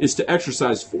is to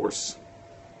exercise force.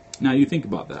 Now you think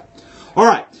about that. All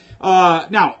right.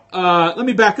 Let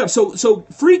me back up. So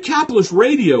Free Capitalist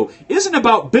Radio isn't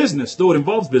about business, though it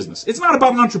involves business. It's not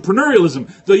about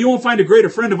entrepreneurialism, though you won't find a greater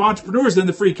friend of entrepreneurs than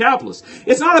the Free Capitalists.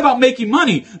 It's not about making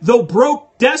money, though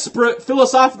broke, desperate,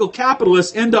 philosophical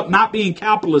capitalists end up not being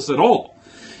capitalists at all.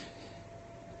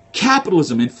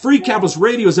 Capitalism and Free Capitalist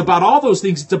Radio is about all those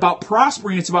things. It's about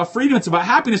prospering. It's about freedom. It's about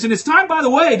happiness. And it's time, by the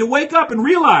way, to wake up and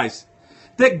realize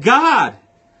that God,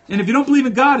 and if you don't believe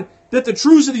in God, that the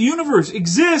truths of the universe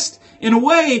exist in a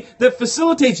way that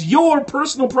facilitates your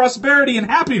personal prosperity and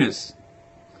happiness.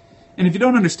 And if you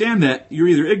don't understand that, you're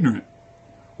either ignorant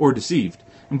or deceived.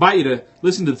 I invite you to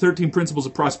listen to the 13 Principles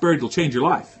of Prosperity. It'll change your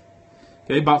life.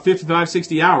 Okay, about 55,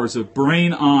 60 hours of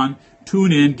brain on,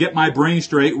 tune in, get my brain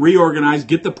straight, reorganize,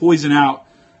 get the poison out,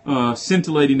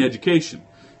 scintillating education.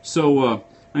 So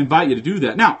I invite you to do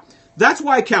that. Now, that's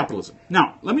why capitalism.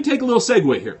 Now, let me take a little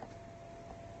segue here.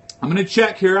 I'm going to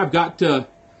check here. I've got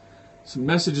some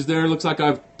messages there. Looks like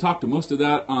I've talked to most of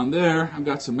that on there. I've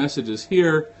got some messages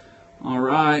here. All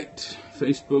right.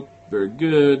 Facebook, very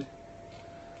good.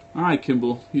 All right,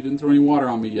 Kimball, you didn't throw any water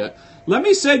on me yet. Let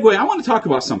me segue. I want to talk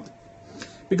about something,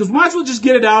 because we might as well just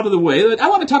get it out of the way. I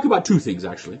want to talk about two things,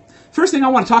 actually. First thing, I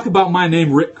want to talk about my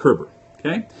name, Rick Koerber.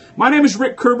 Okay? My name is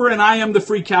Rick Koerber, and I am the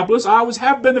Free Capitalist. I always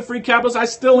have been the Free Capitalist. I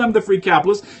still am the Free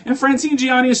Capitalist. And Francine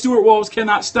Gianni and Stuart Walls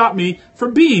cannot stop me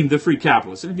from being the Free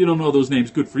Capitalist. And if you don't know those names,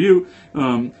 good for you.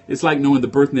 It's like knowing the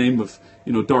birth name of,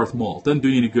 Darth Maul. Doesn't do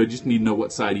you any good. You just need to know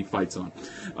what side he fights on.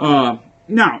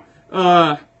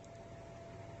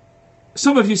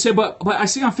 Some of you say, but I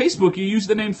see on Facebook you use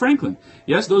the name Franklin.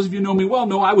 Yes, those of you who know me well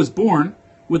know I was born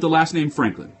with the last name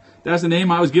Franklin. That's the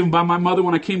name I was given by my mother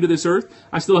when I came to this earth.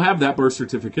 I still have that birth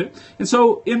certificate. And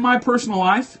so in my personal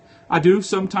life, I do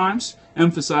sometimes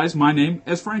emphasize my name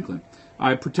as Franklin.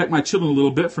 I protect my children a little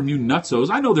bit from you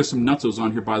nutzos. I know there's some nutzos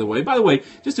on here, by the way. By the way,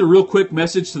 just a real quick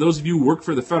message to those of you who work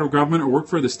for the federal government or work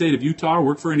for the state of Utah or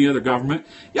work for any other government.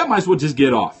 Yeah, might as well just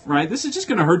get off, right? This is just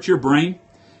going to hurt your brain.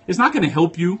 It's not going to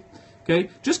help you,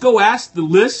 okay? Just go ask the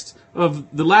list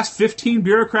of the last 15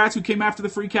 bureaucrats who came after the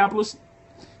Free Capitalists.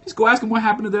 Just go ask him what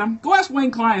happened to them. Go ask Wayne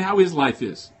Klein how his life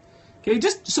is. Okay,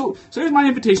 so here's my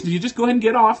invitation to you. Just go ahead and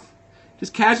get off.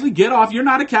 Just casually get off. You're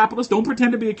not a capitalist. Don't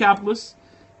pretend to be a capitalist.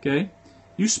 Okay?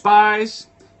 You spies,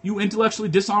 you intellectually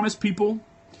dishonest people,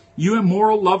 you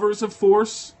immoral lovers of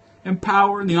force and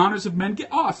power and the honors of men,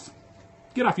 get off.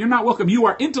 Get off. You're not welcome. You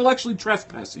are intellectually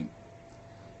trespassing.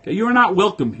 Okay, you are not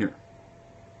welcome here.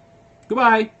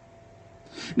 Goodbye.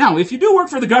 Now, if you do work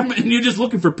for the government and you're just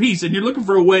looking for peace and you're looking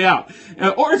for a way out,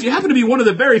 or if you happen to be one of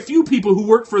the very few people who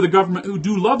work for the government who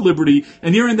do love liberty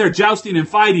and you're in there jousting and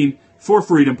fighting for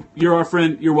freedom, you're our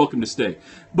friend, you're welcome to stay.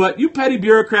 But you petty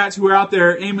bureaucrats who are out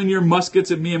there aiming your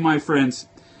muskets at me and my friends,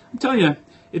 I'm telling you,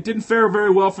 it didn't fare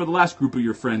very well for the last group of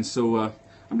your friends, so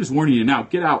I'm just warning you now.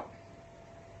 Get out.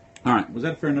 All right, was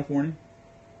that a fair enough warning?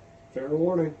 Fair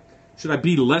warning. Should I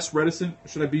be less reticent?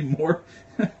 Should I be more?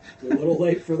 A little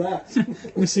late for that.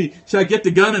 Let me see. Should I get the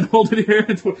gun and hold it here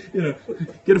and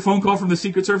get a phone call from the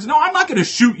Secret Service? No, I'm not going to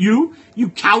shoot you, you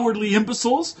cowardly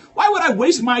imbeciles. Why would I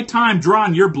waste my time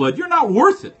drawing your blood? You're not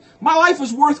worth it. My life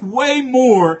is worth way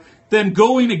more than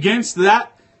going against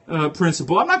that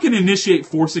principle. I'm not going to initiate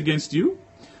force against you,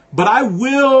 but I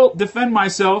will defend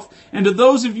myself. And to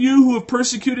those of you who have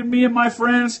persecuted me and my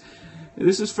friends,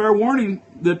 this is fair warning.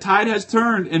 The tide has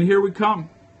turned, and here we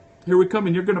come. Here we come,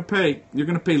 and you're going to pay. You're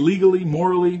going to pay legally,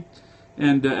 morally,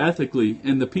 and ethically,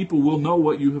 and the people will know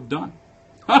what you have done.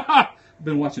 I've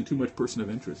been watching too much Person of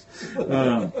Interest. All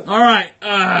right.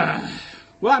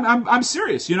 Well, I'm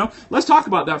serious, Let's talk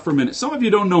about that for a minute. Some of you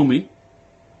don't know me.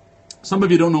 Some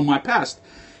of you don't know my past.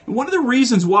 And one of the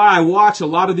reasons why I watch a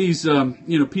lot of these,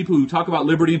 people who talk about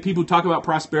liberty and people who talk about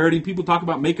prosperity, and people talk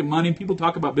about making money, and people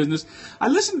talk about business, I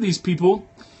listen to these people,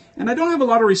 and I don't have a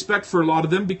lot of respect for a lot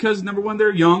of them because, number one,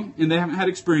 they're young and they haven't had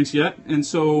experience yet. And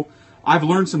so I've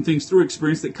learned some things through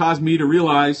experience that caused me to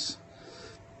realize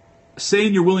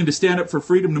saying you're willing to stand up for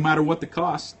freedom no matter what the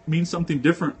cost means something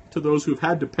different to those who've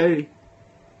had to pay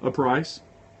a price.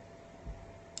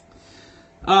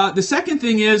 The second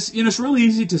thing is, it's really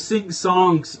easy to sing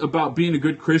songs about being a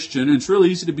good Christian, and it's really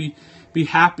easy to be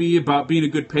happy about being a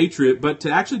good patriot, but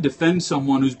to actually defend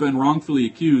someone who's been wrongfully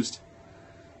accused,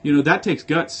 that takes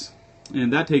guts,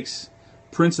 and that takes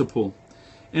principle.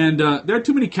 And there are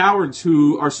too many cowards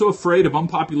who are so afraid of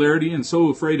unpopularity and so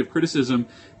afraid of criticism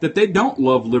that they don't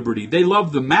love liberty. They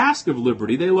love the mask of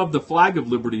liberty. They love the flag of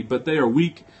liberty, but they are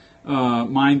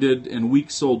weak-minded and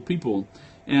weak-souled people.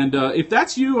 And if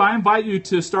that's you, I invite you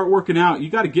to start working out. You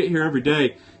got to get here every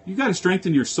day. You got to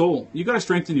strengthen your soul. You got to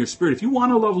strengthen your spirit. If you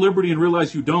want to love liberty and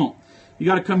realize you don't, you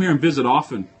got to come here and visit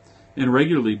often and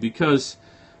regularly, because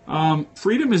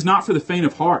freedom is not for the faint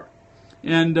of heart.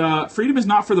 And freedom is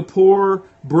not for the poor,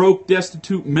 broke,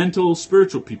 destitute, mental,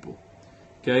 spiritual people.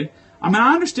 Okay?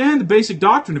 I understand the basic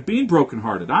doctrine of being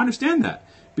brokenhearted. I understand that.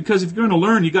 Because if you're going to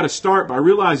learn, you got to start by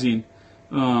realizing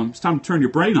it's time to turn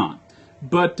your brain on.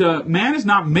 But man is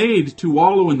not made to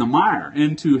wallow in the mire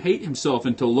and to hate himself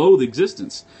and to loathe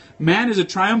existence. Man is a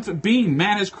triumphant being.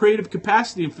 Man has creative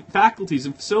capacity and faculties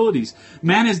and facilities.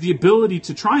 Man has the ability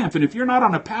to triumph. And if you're not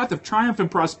on a path of triumph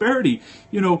and prosperity,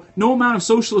 no amount of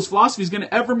socialist philosophy is going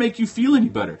to ever make you feel any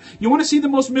better. You want to see the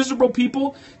most miserable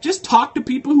people? Just talk to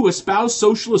people who espouse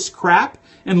socialist crap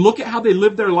and look at how they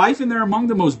live their life, and they're among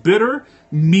the most bitter,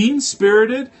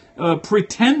 mean-spirited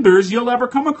pretenders you'll ever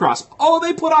come across. Oh,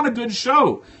 they put on a good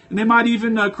show. And they might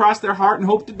even cross their heart and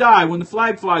hope to die when the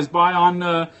flag flies by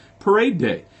on parade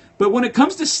day. But when it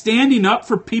comes to standing up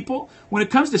for people, when it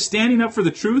comes to standing up for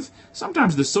the truth,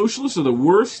 sometimes the socialists are the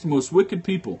worst, most wicked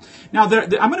people. Now, I'm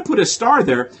going to put a star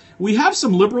there. We have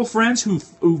some liberal friends who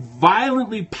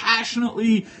violently,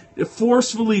 passionately,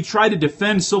 forcefully try to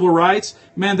defend civil rights.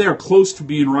 Man, they are close to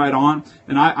being right on.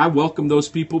 And I welcome those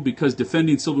people, because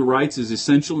defending civil rights is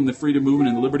essential in the freedom movement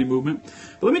and the liberty movement.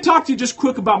 But let me talk to you just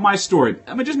quick about my story.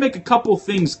 I'm going to just make a couple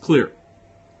things clear.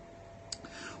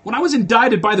 When I was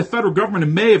indicted by the federal government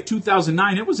in May of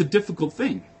 2009, it was a difficult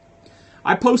thing.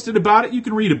 I posted about it. You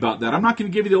can read about that. I'm not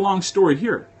going to give you the long story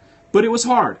here. But it was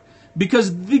hard,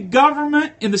 because the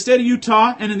government in the state of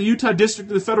Utah and in the Utah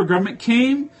district of the federal government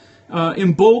came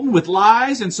emboldened with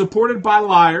lies and supported by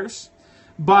liars,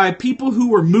 by people who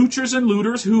were moochers and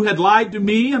looters who had lied to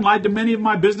me and lied to many of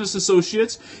my business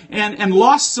associates and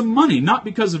lost some money, not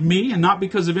because of me and not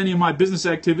because of any of my business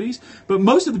activities, but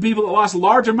most of the people that lost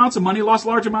large amounts of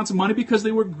money because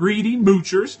they were greedy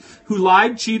moochers who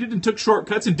lied, cheated, and took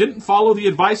shortcuts and didn't follow the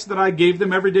advice that I gave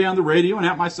them every day on the radio and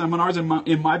at my seminars and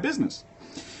in my business.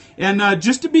 And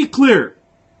just to be clear,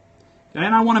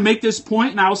 and I want to make this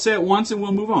point, and I'll say it once and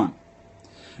we'll move on.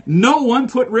 No one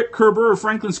put Rick Koerber or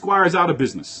Franklin Squires out of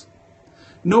business.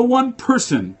 No one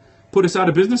person put us out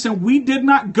of business, and we did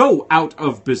not go out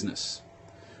of business.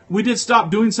 We did stop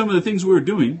doing some of the things we were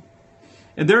doing,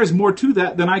 and there is more to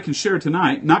that than I can share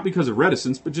tonight, not because of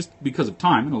reticence, but just because of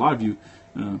time. And a lot of you,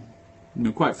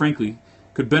 quite frankly,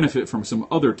 could benefit from some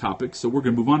other topics, so we're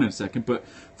going to move on in a second. But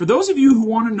for those of you who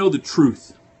want to know the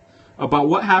truth about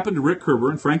what happened to Rick Koerber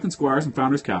and Franklin Squires and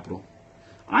Founders Capital,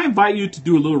 I invite you to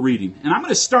do a little reading, and I'm going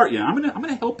to start you. I'm going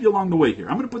to help you along the way here.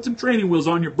 I'm going to put some training wheels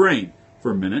on your brain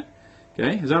for a minute.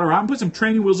 Okay, is that all right? I'm going to put some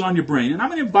training wheels on your brain, and I'm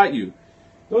going to invite you.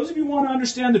 Those of you who want to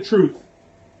understand the truth,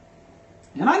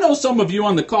 and I know some of you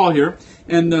on the call here,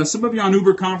 and some of you on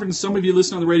UberConference, some of you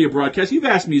listen on the radio broadcast, you've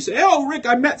asked me, you say, oh, Rick,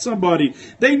 I met somebody.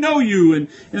 They know you,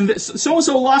 and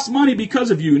so-and-so lost money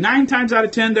because of you. 9 times out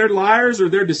of 10, they're liars or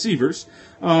they're deceivers.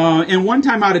 And 1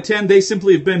 time out of 10, they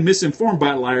simply have been misinformed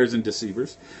by liars and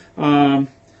deceivers.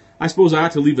 I suppose I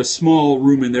ought to leave a small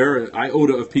room in there, an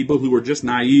iota of people who were just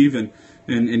naive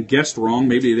and guessed wrong.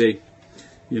 Maybe they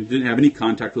didn't have any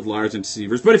contact with liars and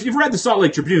deceivers. But if you've read the Salt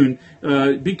Lake Tribune,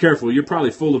 be careful. You're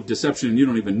probably full of deception and you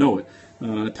don't even know it.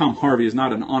 Tom Harvey is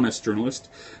not an honest journalist.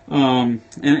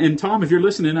 And Tom, if you're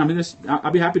listening,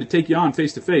 I'll be happy to take you on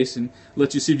face to face and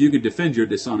let you see if you can defend your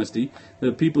dishonesty.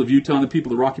 The people of Utah and the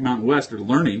people of the Rocky Mountain West are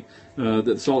learning that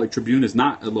the Salt Lake Tribune is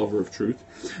not a lover of truth.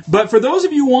 But for those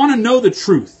of you who want to know the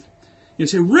truth, you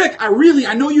say, Rick,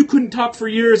 I know you couldn't talk for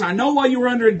years. I know while you were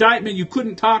under indictment you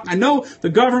couldn't talk. I know the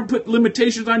government put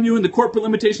limitations on you and the court put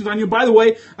limitations on you. By the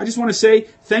way, I just want to say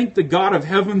thank the God of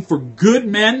heaven for good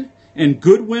men and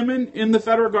good women in the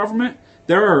federal government.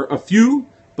 There are a few,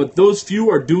 but those few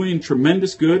are doing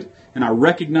tremendous good, and I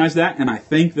recognize that, and I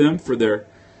thank them for their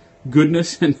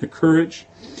goodness and the courage.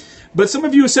 But some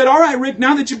of you have said, all right, Rick,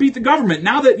 now that you beat the government,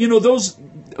 now that, those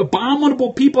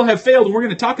abominable people have failed, and we're going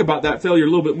to talk about that failure a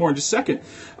little bit more in just a second.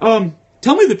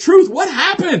 Tell me the truth. What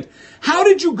happened? How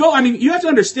did you go? You have to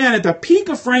understand, at the peak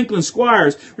of Franklin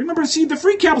Squires, remember, the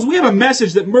Free Capitals, we have a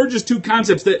message that merges two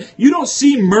concepts that you don't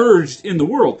see merged in the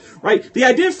world, right? The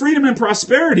idea of freedom and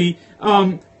prosperity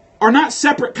are not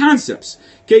separate concepts.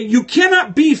 Okay, you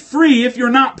cannot be free if you're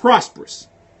not prosperous.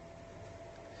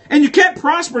 And you can't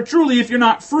prosper truly if you're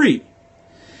not free.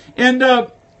 And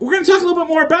we're going to talk a little bit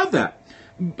more about that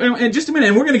in just a minute.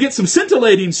 And we're going to get some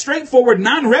scintillating, straightforward,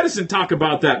 non-reticent talk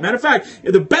about that. Matter of fact,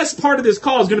 the best part of this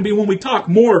call is going to be when we talk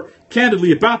more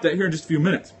candidly about that here in just a few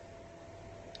minutes.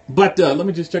 But let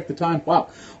me just check the time. Wow.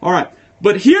 All right.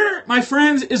 But here, my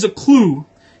friends, is a clue.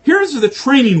 Here's the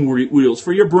training wheels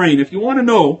for your brain if you want to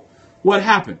know what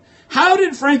happened. How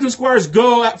did Franklin Squires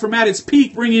go from at its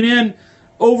peak, bringing in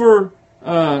over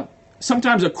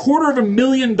sometimes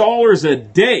 $250,000 a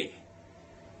day?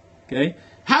 Okay,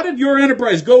 how did your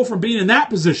enterprise go from being in that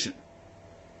position,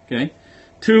 okay,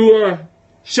 to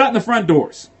shutting the front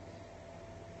doors?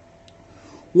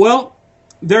 Well,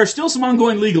 there are still some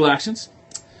ongoing legal actions.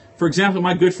 For example,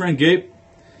 my good friend Gabe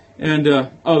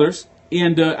and others.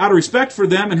 And out of respect for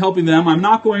them and helping them, I'm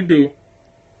not going to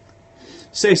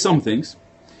say some things.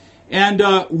 And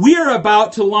we are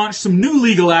about to launch some new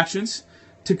legal actions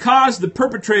to cause the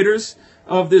perpetrators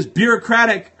of this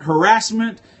bureaucratic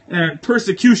harassment and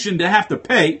persecution to have to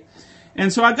pay.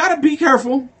 And so I got to be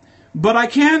careful, but I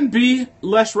can be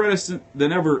less reticent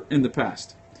than ever in the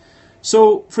past.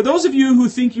 So for those of you who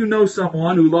think you know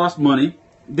someone who lost money,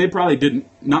 they probably didn't,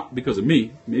 not because of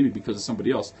me, maybe because of somebody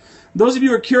else. Those of you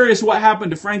who are curious what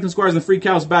happened to Franklin Squires and the Free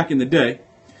Cows back in the day,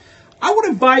 I would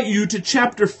invite you to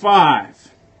chapter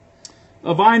 5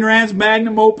 of Ayn Rand's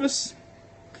magnum opus.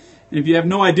 And if you have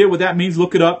no idea what that means,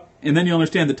 look it up, and then you'll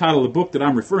understand the title of the book that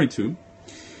I'm referring to.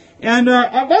 And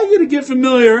I invite you to get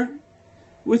familiar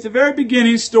with the very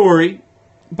beginning story,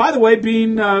 by the way,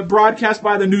 being broadcast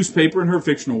by the newspaper in her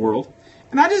fictional world.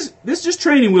 And this is just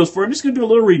training wheels for you. I'm just going to do a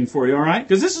little reading for you, all right?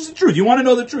 Because this is the truth. You want to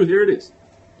know the truth. Here it is.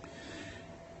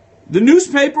 The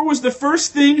newspaper was the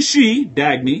first thing she,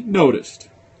 Dagny, noticed.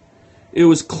 It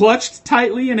was clutched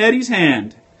tightly in Eddie's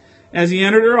hand as he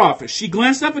entered her office. She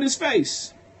glanced up at his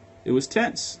face. It was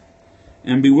tense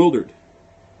and bewildered.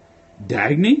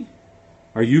 Dagny,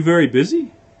 are you very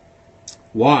busy?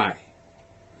 Why?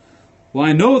 Well,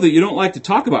 I know that you don't like to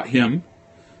talk about him,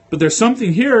 but there's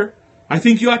something here I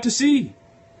think you ought to see.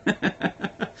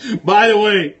 By the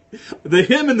way, the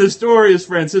him in the story is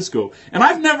Francisco. And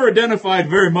I've never identified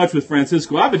very much with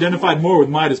Francisco. I've identified more with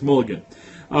Midas Mulligan.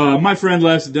 My friend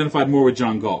Les identified more with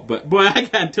John Galt. But boy, I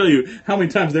can't tell you how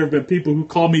many times there have been people who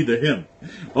call me the him.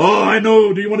 Oh, I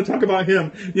know. Do you want to talk about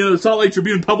him? The Salt Lake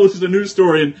Tribune publishes a news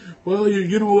story, and, well, you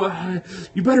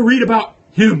better read about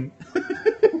him.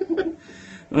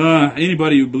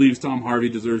 Anybody who believes Tom Harvey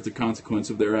deserves the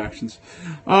consequence of their actions.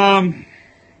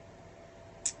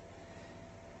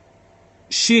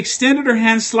 She extended her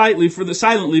hand silently for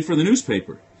the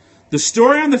newspaper. The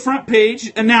story on the front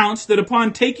page announced that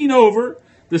upon taking over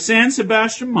the San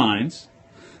Sebastian mines,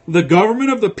 the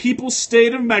government of the People's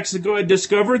State of Mexico had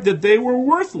discovered that they were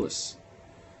worthless.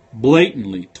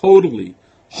 Blatantly, totally,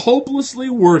 hopelessly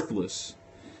worthless.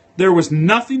 There was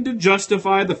nothing to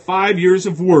justify the 5 years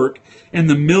of work and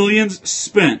the millions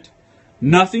spent.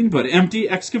 Nothing but empty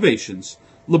excavations,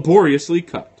 laboriously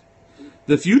cut.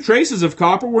 The few traces of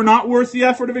copper were not worth the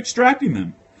effort of extracting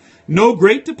them. No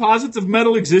great deposits of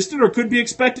metal existed or could be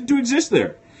expected to exist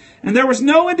there. And there was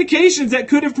no indications that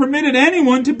could have permitted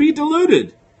anyone to be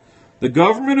deluded. The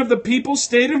government of the People's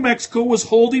State of Mexico was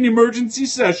holding emergency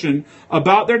session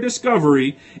about their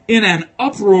discovery. In an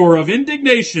uproar of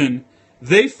indignation,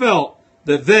 they felt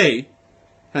that they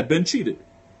had been cheated.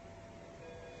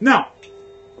 Now,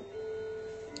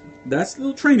 That's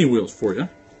little training wheels for you.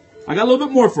 I got a little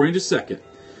bit more for you in just a second.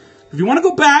 If you want to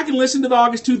go back and listen to the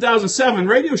August 2007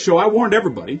 radio show, I warned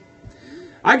everybody.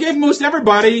 I gave most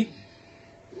everybody,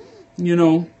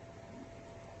 a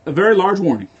very large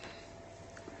warning.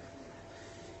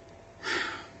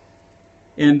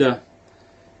 And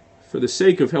for the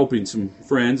sake of helping some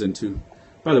friends,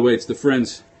 by the way, it's the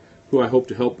friends who I hope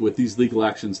to help with these legal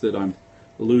actions that I'm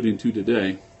alluding to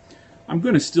today, I'm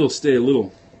going to still stay a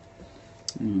little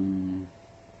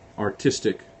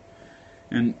artistic.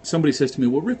 And somebody says to me,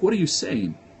 well, Rick, what are you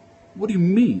saying? What do you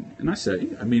mean? And I say,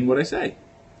 I mean what I say.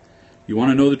 You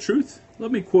want to know the truth?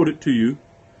 Let me quote it to you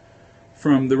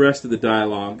from the rest of the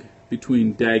dialogue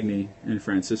between Dagny and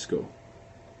Francisco.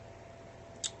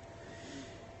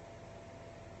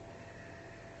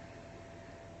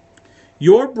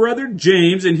 Your brother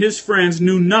James and his friends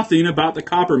knew nothing about the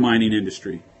copper mining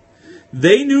industry.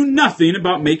 They knew nothing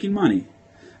about making money.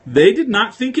 They did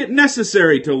not think it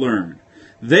necessary to learn.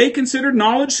 They considered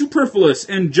knowledge superfluous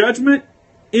and judgment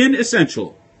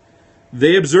inessential.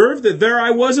 They observed that there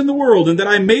I was in the world and that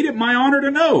I made it my honor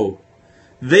to know.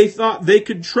 They thought they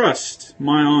could trust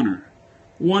my honor.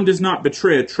 One does not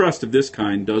betray a trust of this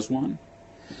kind, does one?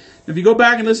 If you go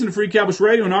back and listen to Free Capitalist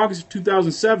Radio in August of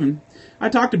 2007, I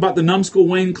talked about the numbskull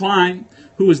Wayne Klein,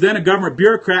 who was then a government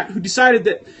bureaucrat, who decided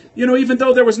that, even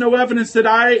though there was no evidence that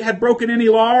I had broken any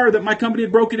law or that my company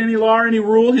had broken any law or any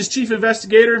rule, his chief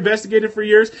investigator investigated for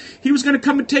years, he was going to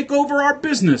come and take over our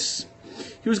business.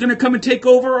 He was going to come and take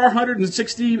over our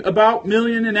 160 about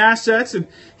million in assets, and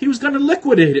he was going to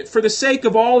liquidate it for the sake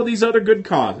of all of these other good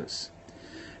causes.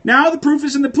 Now the proof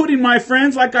is in the pudding, my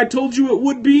friends, like I told you it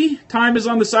would be. Time is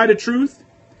on the side of truth.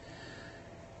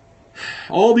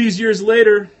 All these years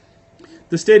later,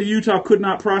 the state of Utah could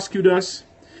not prosecute us,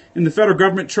 and the federal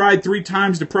government tried 3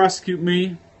 times to prosecute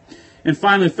me, and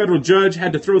finally a federal judge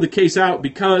had to throw the case out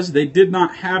because they did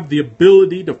not have the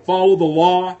ability to follow the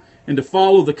law and to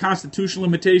follow the constitutional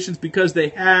limitations, because they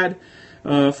had,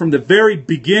 from the very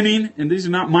beginning, and these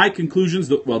are not my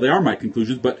conclusions, well, they are my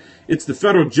conclusions, but it's the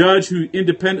federal judge who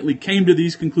independently came to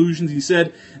these conclusions. He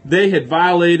said they had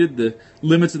violated the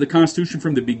limits of the Constitution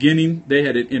from the beginning. They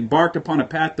had embarked upon a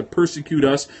path to persecute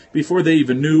us before they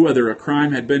even knew whether a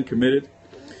crime had been committed.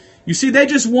 You see, they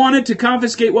just wanted to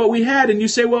confiscate what we had, and you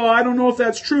say, well, I don't know if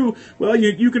that's true. Well,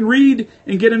 you can read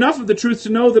and get enough of the truth to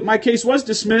know that my case was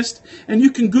dismissed, and you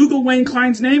can Google Wayne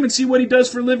Klein's name and see what he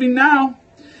does for a living now.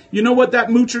 You know what that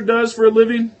moocher does for a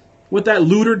living? What that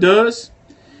looter does?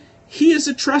 He is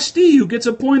a trustee who gets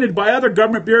appointed by other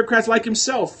government bureaucrats like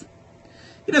himself.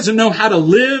 He doesn't know how to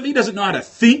live. He doesn't know how to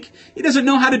think. He doesn't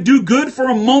know how to do good for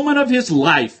a moment of his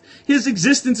life. His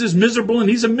existence is miserable, and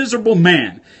he's a miserable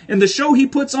man. And the show he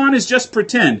puts on is just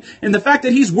pretend. And the fact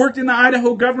that he's worked in the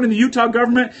Idaho government and the Utah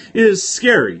government is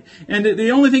scary. And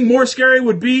the only thing more scary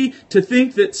would be to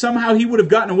think that somehow he would have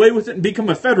gotten away with it and become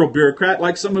a federal bureaucrat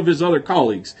like some of his other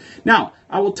colleagues. Now,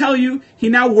 I will tell you, he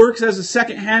now works as a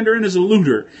second-hander and as a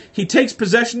looter. He takes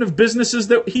possession of businesses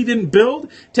that he didn't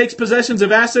build, takes possessions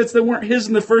of assets that weren't his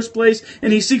in the first place,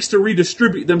 and he seeks to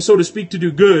redistribute them, so to speak, to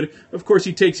do good. Of course,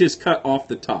 he takes his cut off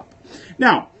the top.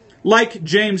 Now, like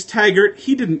James Taggart,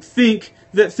 he didn't think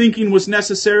that thinking was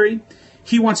necessary.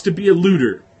 He wants to be a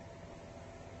looter.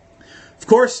 Of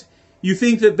course, you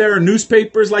think that there are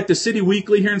newspapers like the City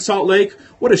Weekly here in Salt Lake.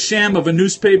 What a sham of a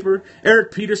newspaper.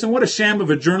 Eric Peterson, what a sham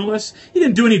of a journalist. He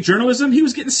didn't do any journalism. He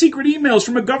was getting secret emails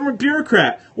from a government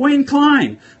bureaucrat, Wayne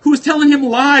Klein, who was telling him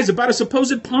lies about a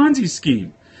supposed Ponzi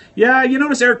scheme. Yeah, you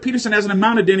notice Eric Peterson hasn't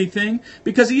amounted to anything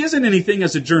because he isn't anything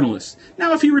as a journalist.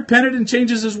 Now, if he repented and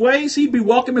changes his ways, he'd be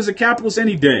welcome as a capitalist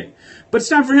any day. But it's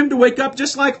time for him to wake up,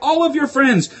 just like all of your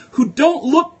friends who don't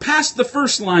look past the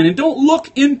first line and don't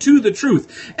look into the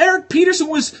truth. Eric Peterson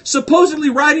was supposedly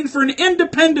writing for an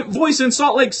independent voice in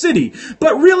Salt Lake City,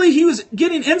 but really he was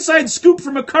getting inside scoop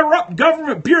from a corrupt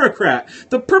government bureaucrat.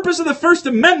 The purpose of the First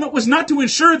Amendment was not to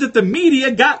ensure that the media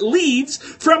got leads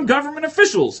from government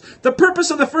officials. The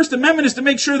purpose of the First Amendment is to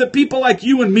make sure that people like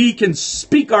you and me can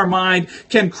speak our mind,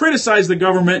 can criticize the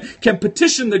government, can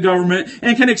petition the government,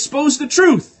 and can expose the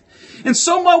truth. And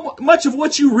so much of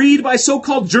what you read by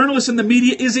so-called journalists in the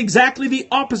media is exactly the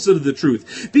opposite of the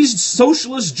truth. These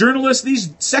socialist journalists,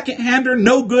 these second-hander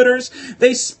no-gooders,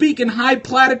 they speak in high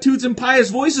platitudes and pious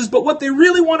voices, but what they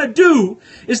really want to do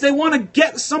is they want to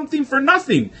get something for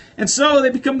nothing. And so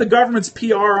they become the government's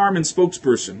PR arm and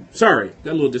spokesperson. Sorry,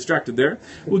 got a little distracted there.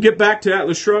 We'll get back to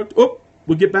Atlas Shrugged.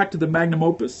 We'll get back to the magnum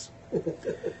opus.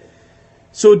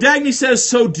 So Dagny says,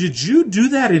 so did you do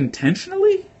that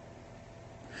intentionally?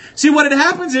 See, what had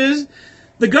happens is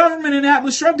the government in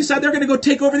Atlas Shrugged decided they're going to go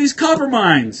take over these copper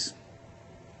mines.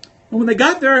 And when they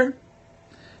got there,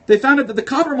 they found out that the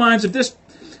copper mines of this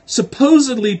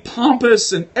supposedly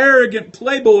pompous and arrogant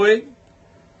playboy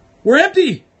were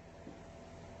empty.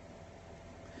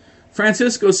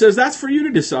 Francisco says, that's for you to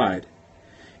decide.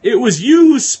 It was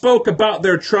you who spoke about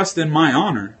their trust in my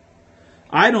honor.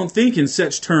 I don't think in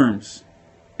such terms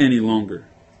any longer.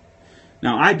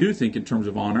 Now, I do think in terms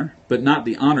of honor, but not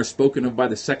the honor spoken of by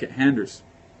the second-handers.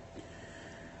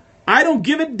 I don't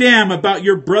give a damn about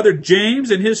your brother James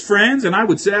and his friends, and I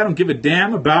would say I don't give a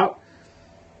damn about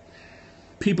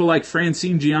people like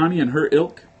Francine Gianni and her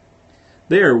ilk.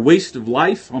 They are a waste of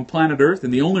life on planet Earth,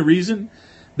 and the only reason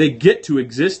they get to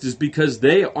exist is because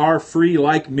they are free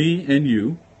like me and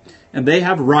you, and they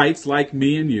have rights like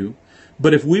me and you.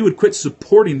 But if we would quit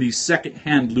supporting these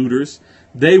second-hand looters,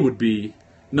 they would be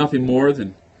nothing more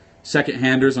than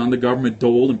second-handers on the government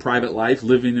dole in private life,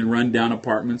 living in run-down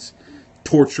apartments,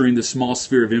 torturing the small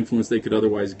sphere of influence they could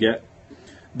otherwise get.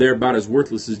 They're about as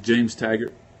worthless as James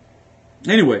Taggart.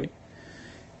 Anyway,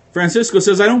 Francisco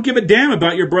says, I don't give a damn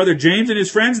about your brother James and his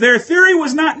friends. Their theory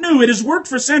was not new. It has worked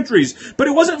for centuries, but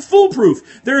it wasn't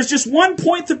foolproof. There is just one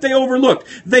point that they overlooked.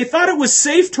 They thought it was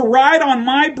safe to ride on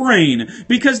my brain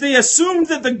because they assumed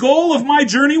that the goal of my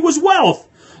journey was wealth.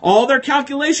 All their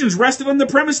calculations rested on the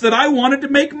premise that I wanted to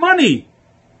make money.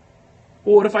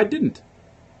 Well, what if I didn't?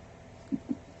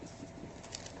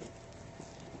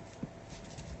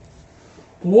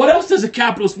 What else does a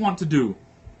capitalist want to do?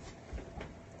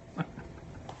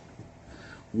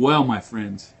 Well, my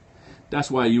friends, that's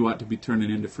why you ought to be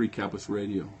turning into Free Capitalist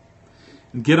Radio.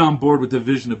 And get on board with the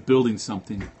vision of building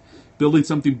something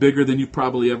bigger than you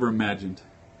probably ever imagined.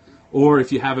 Or,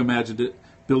 if you have imagined it,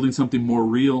 building something more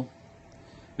real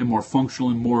and more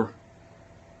functional and more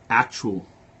actual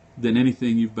than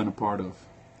anything you've been a part of.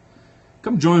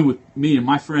 Come join with me and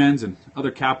my friends and other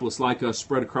capitalists like us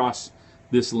spread across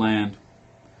this land.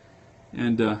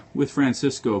 And with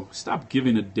Francisco, stop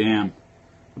giving a damn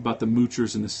about the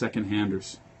moochers and the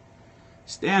second-handers.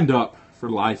 Stand up for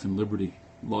life and liberty,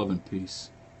 love and peace.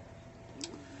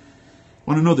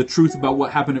 Want to know the truth about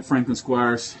what happened at Franklin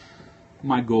Squires?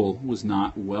 My goal was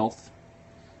not wealth.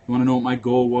 You want to know what my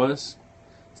goal was?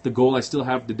 It's the goal I still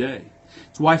have today.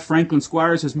 It's why Franklin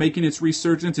Squires is making its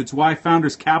resurgence. It's why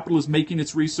Founders Capital is making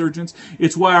its resurgence.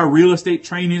 It's why our real estate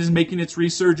training is making its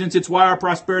resurgence. It's why our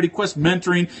Prosperity Quest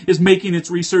mentoring is making its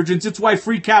resurgence. It's why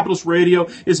Free Capitalist Radio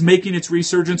is making its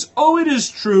resurgence. Oh, it is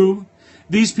true.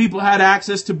 These people had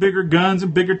access to bigger guns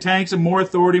and bigger tanks and more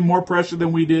authority, more pressure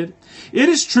than we did. It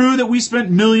is true that we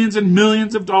spent millions and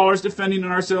millions of dollars defending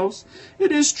ourselves.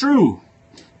 It is true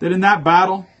that in that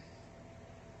battle,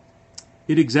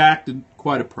 it exacted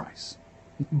quite a price.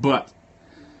 But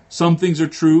some things are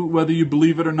true, whether you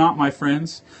believe it or not, my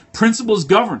friends. Principles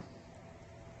govern.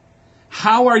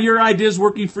 How are your ideas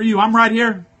working for you? I'm right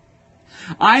here.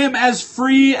 I am as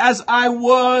free as I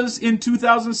was in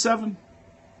 2007.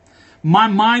 My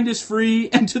mind is free,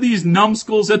 and to these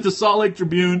numbskulls at the Salt Lake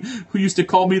Tribune who used to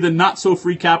call me the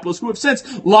not-so-free capitalist, who have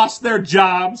since lost their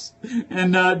jobs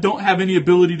and don't have any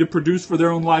ability to produce for their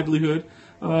own livelihood,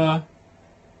 I'm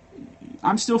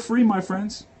still free, my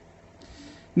friends.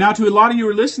 Now, to a lot of you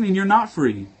who are listening, you're not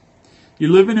free.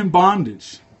 You're living in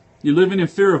bondage. You're living in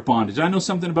fear of bondage. I know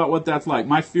something about what that's like.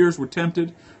 My fears were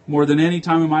tempted more than any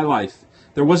time in my life.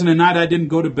 There wasn't a night I didn't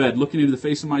go to bed looking into the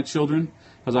face of my children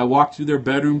as I walked through their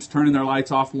bedrooms, turning their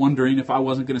lights off, wondering if I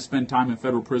wasn't going to spend time in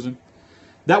federal prison.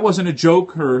 That wasn't a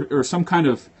joke or some kind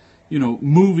of,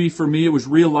 movie for me. It was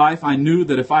real life. I knew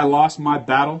that if I lost my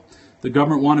battle, the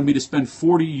government wanted me to spend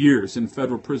 40 years in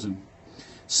federal prison.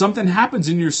 Something happens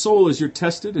in your soul as you're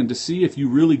tested and to see if you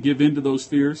really give in to those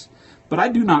fears. But I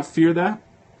do not fear that.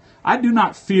 I do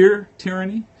not fear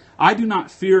tyranny. I do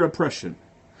not fear oppression.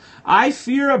 I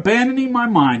fear abandoning my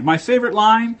mind. My favorite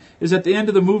line is at the end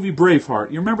of the movie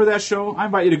Braveheart. You remember that show? I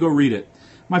invite you to go read it.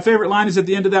 My favorite line is at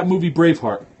the end of that movie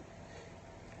Braveheart,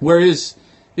 where his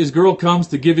girl comes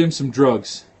to give him some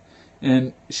drugs,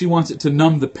 and she wants it to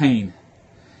numb the pain.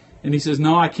 And he says,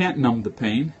 no, I can't numb the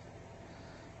pain.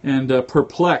 And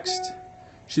perplexed,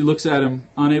 she looks at him,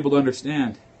 unable to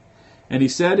understand. And he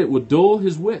said it would dull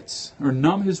his wits, or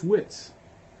numb his wits.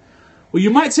 Well,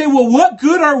 you might say, well, what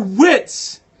good are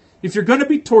wits if you're going to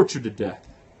be tortured to death?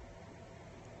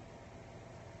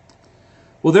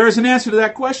 Well, there is an answer to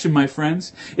that question, my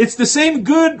friends. It's the same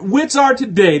good wits are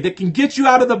today that can get you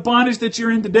out of the bondage that you're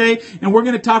in today. And we're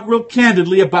going to talk real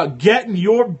candidly about getting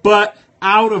your butt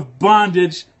out of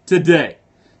bondage today.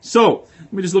 So,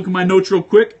 let me just look at my notes real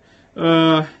quick.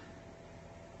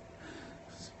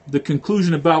 the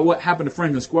conclusion about what happened to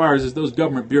Franklin Squires is those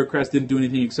government bureaucrats didn't do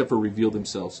anything except for reveal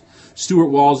themselves. Stuart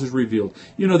Walls was revealed.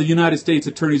 You know, the United States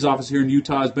Attorney's Office here in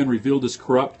Utah has been revealed as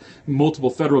corrupt. Multiple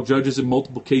federal judges in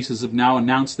multiple cases have now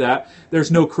announced that.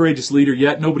 There's no courageous leader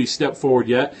yet. Nobody stepped forward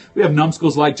yet. We have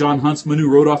numbskulls like John Huntsman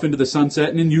who rode off into the sunset,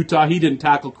 and in Utah he didn't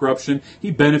tackle corruption.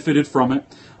 He benefited from it.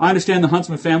 I understand the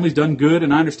Huntsman family's done good,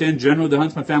 and I understand generally the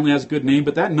Huntsman family has a good name,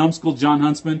 but that numbskull John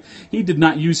Huntsman, he did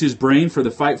not use his brain for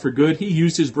the fight for good. He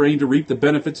used his brain to reap the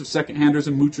benefits of second-handers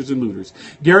and moochers and looters.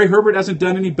 Gary Herbert hasn't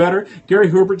done any better.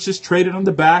 Gary Herbert's just traded on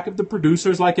the back of the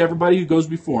producers like everybody who goes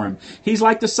before him. He's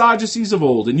like the Sadducees of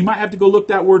old, and you might have to go look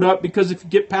that word up, because if you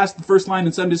get past the first line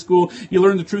in Sunday school, you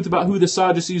learn the truth about who the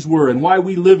Sadducees were and why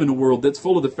we live in a world that's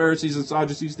full of the Pharisees and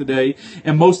Sadducees today,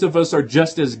 and most of us are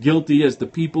just as guilty as the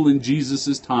people in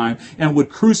Jesus' time and would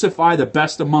crucify the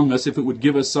best among us if it would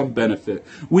give us some benefit.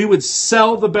 We would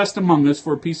sell the best among us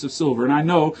for a piece of silver, and I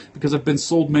know because I've been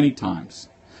sold many times.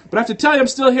 But I have to tell you, I'm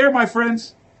still here, my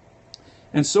friends.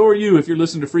 And so are you if you're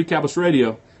listening to Free Capitalist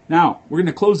Radio. Now, we're going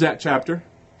to close that chapter.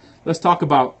 Let's talk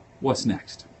about what's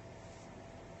next.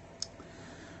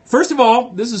 First of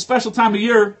all, this is a special time of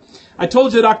year. I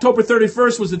told you that October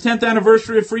 31st was the 10th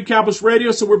anniversary of Free Capitalist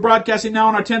Radio, so we're broadcasting now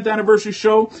on our 10th anniversary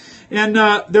show. And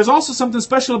there's also something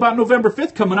special about November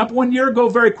 5th coming up. 1 year ago,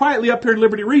 very quietly up here in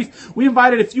Liberty Reef, we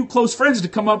invited a few close friends to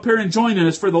come up here and join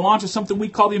us for the launch of something we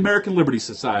call the American Liberty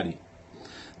Society.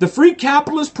 The Free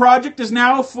Capitalist Project is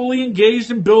now fully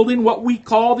engaged in building what we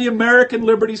call the American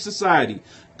Liberty Society.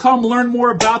 Come learn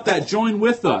more about that. Join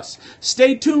with us.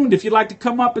 Stay tuned if you'd like to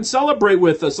come up and celebrate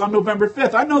with us on November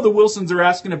 5th. I know the Wilsons are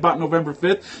asking about November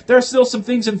 5th. There's still some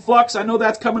things in flux. I know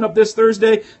that's coming up this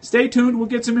Thursday. Stay tuned. We'll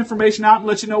get some information out and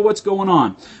let you know what's going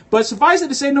on. But suffice it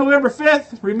to say, November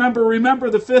 5th,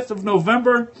 remember the 5th of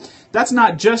November. That's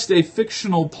not just a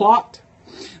fictional plot.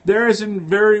 There is in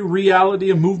very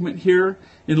reality a movement here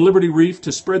in Liberty Reef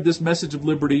to spread this message of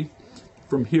liberty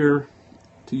from here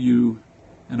to you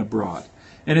and abroad.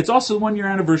 And it's also the 1 year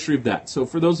anniversary of that. So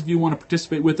for those of you who want to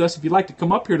participate with us, if you'd like to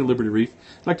come up here to Liberty Reef, if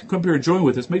you'd like to come here and join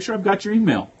with us, make sure I've got your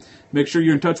email. Make sure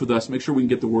you're in touch with us. Make sure we can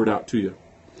get the word out to you.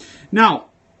 Now,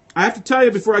 I have to tell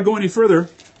you before I go any further,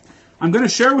 I'm going to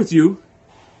share with you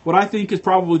what I think is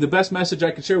probably the best message I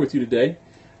can share with you today.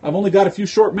 I've only got a few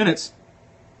short minutes.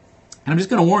 And I'm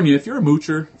just going to warn you, if you're a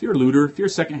moocher, if you're a looter, if you're a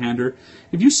second-hander,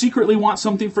 if you secretly want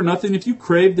something for nothing, if you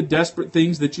crave the desperate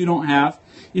things that you don't have,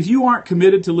 if you aren't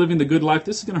committed to living the good life,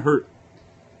 this is going to hurt.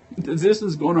 This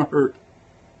is going to hurt.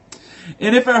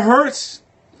 And if it hurts,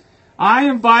 I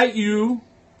invite you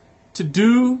to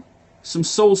do some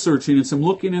soul searching and some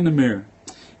looking in the mirror.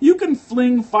 You can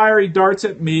fling fiery darts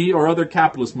at me or other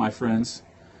capitalists, my friends,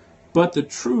 but the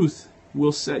truth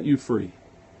will set you free.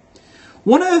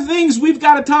 One of the things we've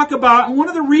got to talk about, and one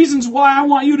of the reasons why I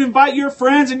want you to invite your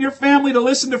friends and your family to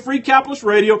listen to Free Capitalist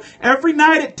Radio every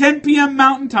night at 10 p.m.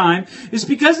 Mountain Time, is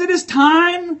because it is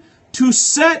time to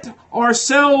set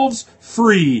ourselves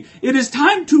free. It is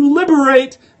time to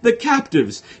liberate the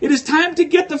captives. It is time to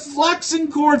get the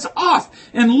flaxen cords off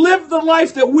and live the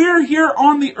life that we're here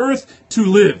on the earth to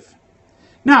live.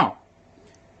 Now,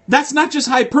 that's not just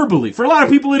hyperbole. For a lot of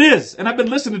people it is. And I've been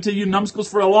listening to you numbskulls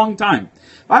for a long time.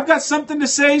 I've got something to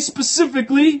say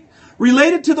specifically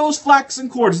related to those flaxen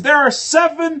cords. There are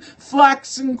 7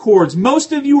 flaxen cords.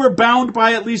 Most of you are bound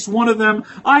by at least one of them.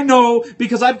 I know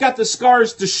because I've got the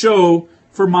scars to show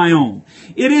for my own.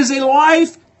 It is a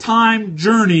lifetime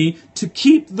journey to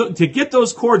get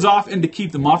those cords off and to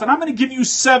keep them off. And I'm going to give you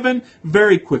 7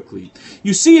 very quickly.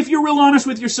 You see, if you're real honest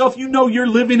with yourself, you know you're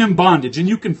living in bondage and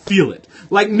you can feel it.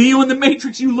 Like Neo in the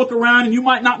Matrix, you look around and you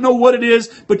might not know what it is,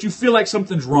 but you feel like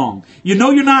something's wrong. You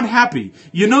know you're not happy.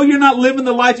 You know you're not living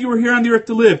the life you were here on the earth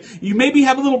to live. You maybe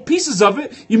have little pieces of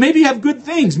it. You maybe have good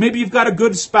things. Maybe you've got a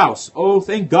good spouse. Oh,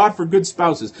 thank God for good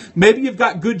spouses. Maybe you've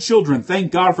got good children.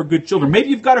 Thank God for good children. Maybe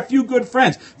you've got a few good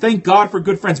friends. Thank God for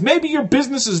good friends. Maybe your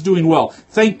business is doing well.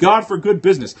 Thank God for good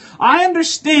business. I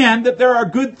understand that there are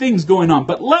good things going on,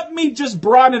 but let me just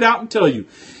broaden it out and tell you.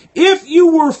 If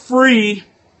you were free,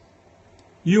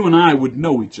 you and I would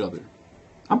know each other.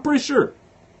 I'm pretty sure.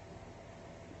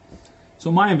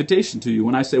 So my invitation to you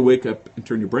when I say wake up and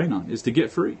turn your brain on is to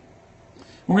get free.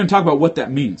 We're going to talk about what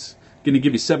that means. I'm going to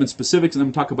give you 7 specifics, and then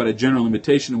we'll talk about a general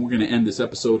invitation, and we're going to end this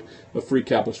episode of Free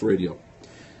Capitalist Radio.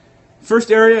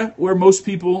 First area where most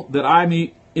people that I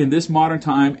meet in this modern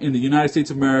time in the United States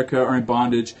of America are in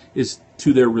bondage is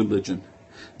to their religion.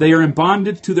 They are in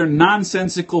bondage to their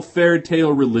nonsensical fairy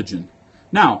tale religion.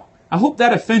 Now, I hope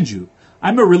that offends you.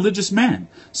 I'm a religious man.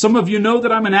 Some of you know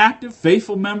that I'm an active,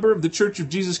 faithful member of the Church of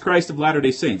Jesus Christ of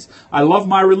Latter-day Saints. I love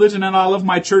my religion and I love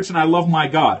my church and I love my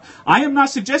God. I am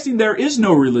not suggesting there is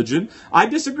no religion. I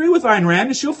disagree with Ayn Rand,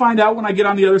 and she'll find out when I get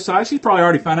on the other side. She's probably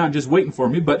already found out and just waiting for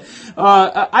me. But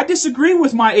I disagree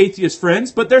with my atheist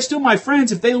friends, but they're still my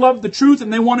friends. If they love the truth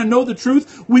and they want to know the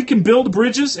truth, we can build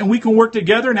bridges and we can work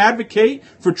together and advocate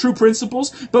for true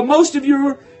principles. But most of you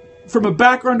are from a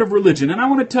background of religion. And I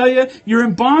want to tell you, you're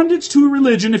in bondage to a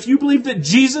religion if you believe that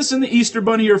Jesus and the Easter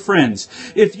Bunny are friends.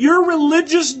 If your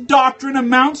religious doctrine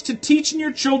amounts to teaching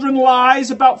your children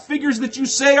lies about figures that you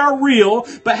say are real,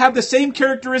 but have the same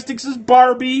characteristics as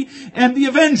Barbie and the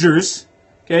Avengers,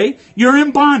 okay, you're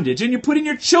in bondage, and you're putting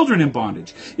your children in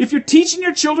bondage. If you're teaching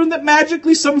your children that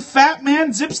magically some fat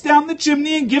man zips down the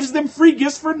chimney and gives them free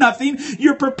gifts for nothing,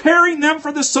 you're preparing them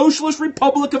for the socialist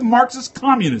republic of Marxist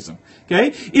communism.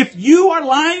 Okay? If you are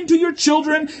lying to your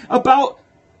children about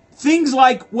things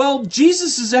like, well,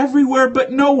 Jesus is everywhere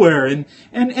but nowhere,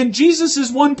 and Jesus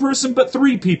is one person but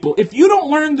three people, if you don't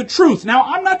learn the truth, now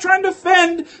I'm not trying to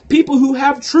offend people who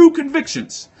have true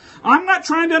convictions. I'm not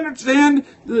trying to understand.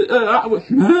 You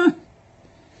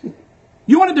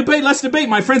want to debate? Let's debate,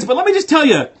 my friends. But let me just tell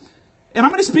you, and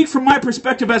I'm going to speak from my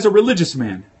perspective as a religious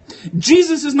man.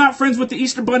 Jesus is not friends with the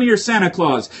Easter Bunny or Santa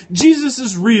Claus. Jesus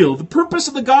is real. The purpose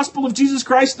of the gospel of Jesus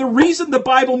Christ, the reason the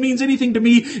Bible means anything to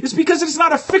me, is because it's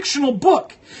not a fictional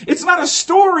book. It's not a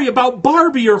story about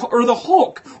Barbie or the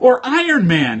Hulk or Iron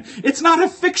Man. It's not a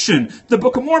fiction. The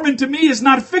Book of Mormon to me is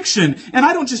not a fiction. And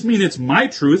I don't just mean it's my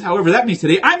truth, however that means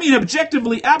today. I mean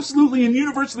objectively, absolutely, and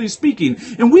universally speaking.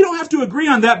 And we don't have to agree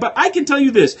on that, but I can tell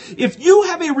you this. If you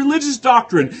have a religious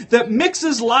doctrine that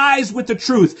mixes lies with the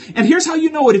truth, and here's how you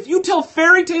know it. If you tell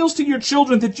fairy tales to your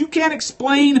children that you can't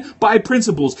explain by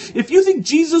principles, if you think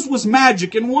Jesus was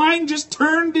magic and wine just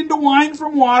turned into wine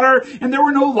from water and there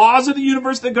were no laws of the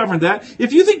universe that governed that,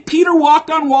 if you think Peter walked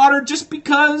on water just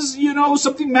because,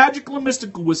 something magical and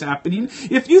mystical was happening,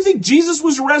 if you think Jesus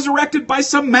was resurrected by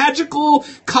some magical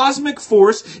cosmic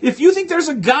force, if you think there's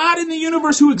a God in the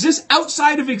universe who exists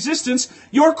outside of existence,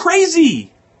 you're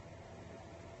crazy.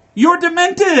 You're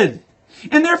demented.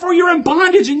 And therefore you're in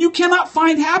bondage and you cannot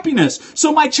find happiness.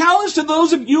 So my challenge to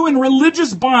those of you in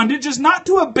religious bondage is not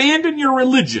to abandon your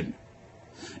religion.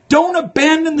 Don't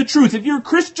abandon the truth. If you're a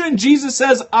Christian, Jesus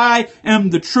says, I am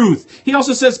the truth. He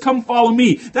also says, come follow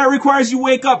me. That requires you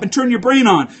wake up and turn your brain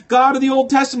on. God of the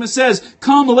Old Testament says,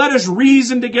 come, let us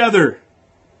reason together.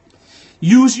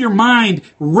 Use your mind.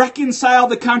 Reconcile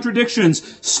the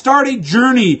contradictions. Start a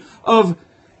journey of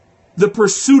the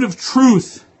pursuit of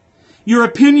truth. Your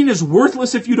opinion is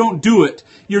worthless if you don't do it.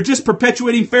 You're just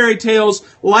perpetuating fairy tales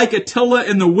like Attila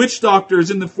and the witch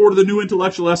doctors in the Fort of the New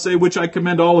Intellectual Essay, which I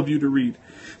commend all of you to read.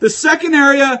 The second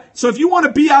area, so if you want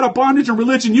to be out of bondage and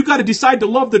religion, you've got to decide to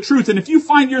love the truth. And if you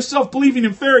find yourself believing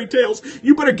in fairy tales,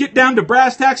 you better get down to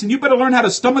brass tacks and you better learn how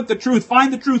to stomach the truth,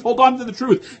 find the truth, hold on to the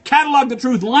truth, catalog the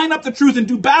truth, line up the truth, and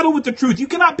do battle with the truth. You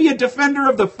cannot be a defender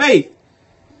of the faith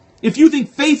if you think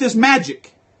faith is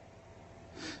magic.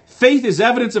 Faith is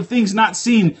evidence of things not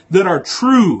seen that are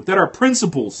true, that are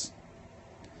principles.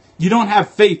 You don't have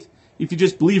faith if you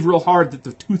just believe real hard that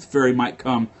the tooth fairy might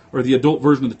come, or the adult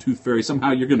version of the tooth fairy.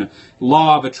 Somehow you're going to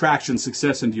law of attraction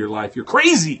success into your life. You're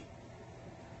crazy.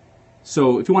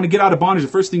 So if you want to get out of bondage,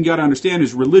 the first thing you got to understand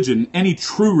is religion. Any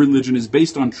true religion is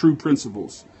based on true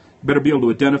principles. You better be able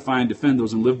to identify and defend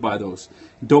those and live by those.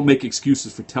 Don't make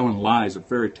excuses for telling lies or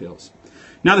fairy tales.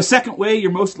 Now, the second way you're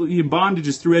mostly in bondage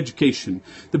is through education.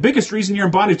 The biggest reason you're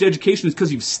in bondage to education is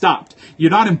because you've stopped.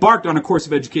 You're not embarked on a course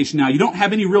of education now. You don't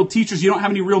have any real teachers. You don't have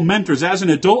any real mentors. As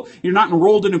an adult, you're not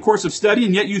enrolled in a course of study,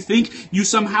 and yet you think you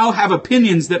somehow have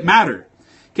opinions that matter.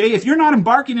 Okay, if you're not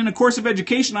embarking in a course of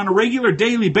education on a regular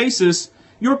daily basis,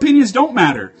 your opinions don't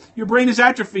matter. Your brain is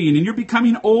atrophying, and you're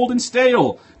becoming old and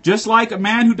stale. Just like a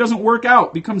man who doesn't work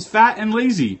out becomes fat and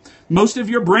lazy. Most of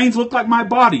your brains look like my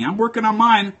body. I'm working on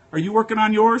mine. Are you working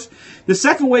on yours? The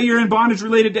second way you're in bondage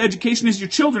related to education is your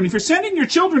children. If you're sending your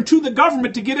children to the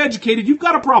government to get educated, you've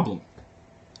got a problem.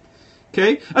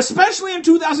 Okay? Especially in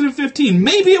 2015.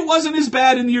 Maybe it wasn't as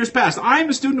bad in the years past. I'm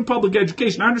a student of public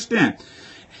education. I understand.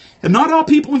 And not all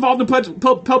people involved in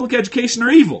public education are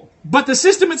evil. But the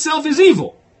system itself is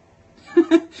evil.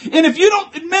 And if you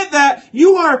don't admit that,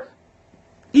 you are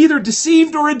either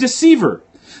deceived or a deceiver.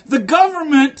 The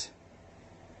government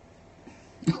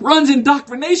runs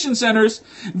indoctrination centers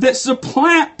that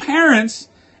supplant parents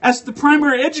as the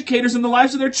primary educators in the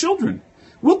lives of their children.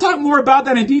 We'll talk more about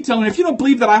that in detail, and if you don't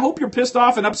believe that, I hope you're pissed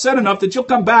off and upset enough that you'll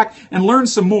come back and learn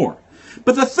some more.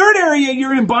 But the third area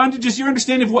you're in bondage is your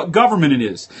understanding of what government it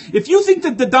is. If you think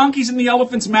that the donkeys and the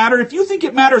elephants matter, if you think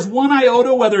it matters one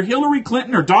iota whether Hillary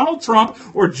Clinton or Donald Trump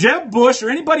or Jeb Bush or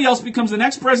anybody else becomes the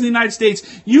next president of the United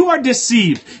States, you are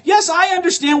deceived. Yes, I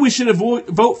understand we should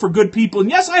vote for good people. And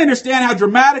yes, I understand how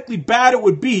dramatically bad it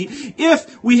would be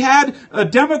if we had a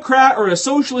Democrat or a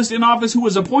socialist in office who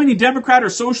was appointing Democrat or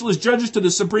socialist judges to the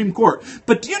Supreme Court.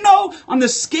 But do you know, on the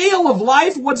scale of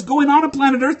life, what's going on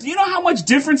planet Earth, do you know how much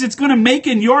difference it's going to make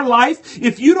in your life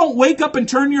if you don't wake up and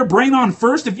turn your brain on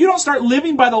first, if you don't start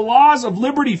living by the laws of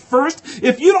liberty first,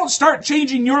 if you don't start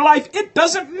changing your life? It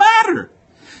doesn't matter.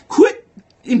 Quit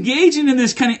engaging in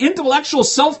this kind of intellectual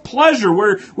self-pleasure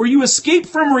where you escape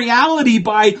from reality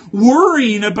by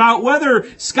worrying about whether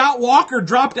Scott Walker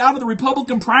dropped out of the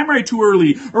Republican primary too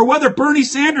early or whether Bernie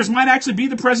Sanders might actually be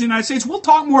the president of the United States. We'll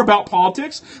talk more about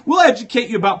politics. We'll educate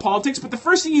you about politics, but the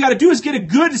first thing you got to do is get a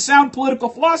good, sound political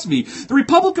philosophy. The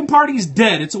Republican Party is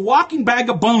dead. It's a walking bag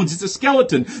of bones. It's a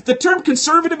skeleton. The term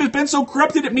conservative has been so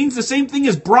corrupted it means the same thing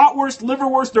as bratwurst,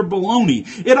 liverwurst, or bologna.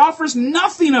 It offers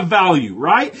nothing of value,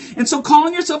 right? And so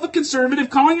calling yourself a conservative,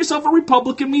 calling yourself a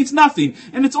Republican means nothing.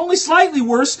 And it's only slightly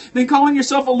worse than calling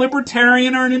yourself a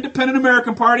libertarian or an independent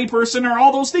American Party person or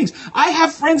all those things. I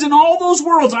have friends in all those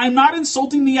worlds. I am not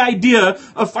insulting the idea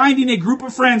of finding a group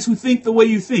of friends who think the way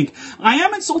you think. I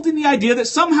am insulting the idea that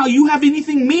somehow you have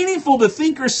anything meaningful to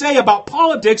think or say about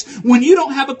politics when you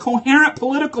don't have a coherent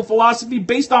political philosophy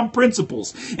based on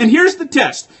principles. And here's the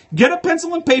test. Get a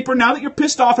pencil and paper now that you're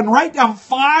pissed off and write down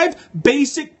 5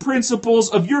 basic principles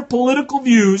of your political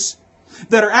views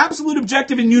that are absolute,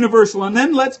 objective, and universal, and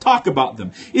then let's talk about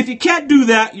them. If you can't do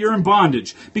that, you're in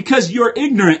bondage because you're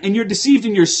ignorant and you're deceived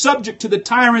and you're subject to the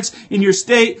tyrants in your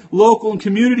state, local, and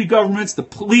community governments, the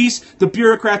police, the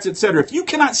bureaucrats, etc. If you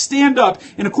cannot stand up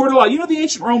in a court of law, you know the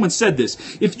ancient Romans said this,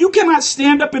 if you cannot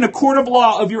stand up in a court of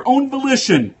law of your own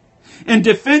volition and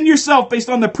defend yourself based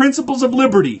on the principles of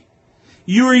liberty,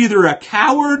 you are either a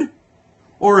coward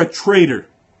or a traitor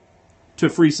to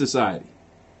free society.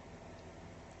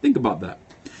 Think about that.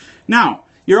 Now,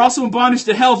 you're also in bondage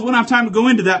to health. We don't have time to go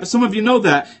into that, but some of you know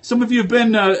that. Some of you have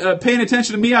been paying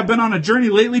attention to me. I've been on a journey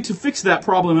lately to fix that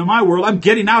problem in my world. I'm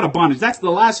getting out of bondage. That's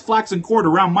the last flaxen cord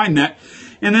around my neck.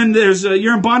 And then there's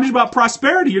you're in bondage about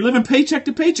prosperity. You're living paycheck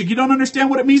to paycheck. You don't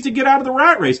understand what it means to get out of the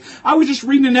rat race. I was just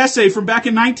reading an essay from back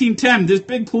in 1910, this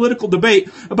big political debate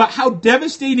about how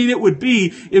devastating it would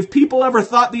be if people ever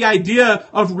thought the idea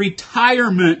of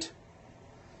retirement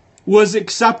was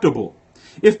acceptable.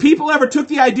 If people ever took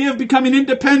the idea of becoming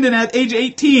independent at age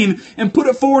 18 and put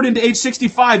it forward into age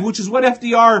 65, which is what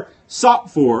FDR sought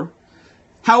for,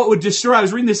 how it would destroy, I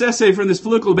was reading this essay from this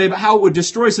political debate about how it would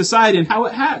destroy society and how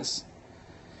it has.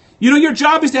 You know, your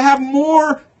job is to have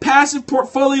more passive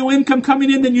portfolio income coming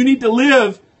in than you need to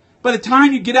live by the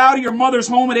time you get out of your mother's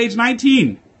home at age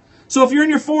 19. So if you're in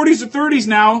your 40s or 30s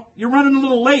now, you're running a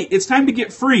little late. It's time to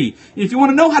get free. And if you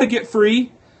want to know how to get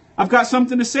free, I've got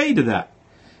something to say to that.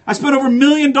 I spent over $1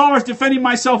 million defending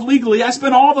myself legally. I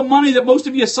spent all the money that most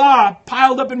of you saw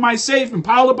piled up in my safe and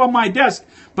piled up on my desk.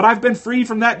 But I've been free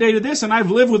from that day to this, and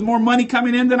I've lived with more money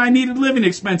coming in than I needed living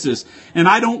expenses. And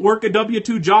I don't work a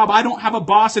W-2 job. I don't have a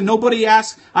boss, and nobody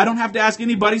asks. I don't have to ask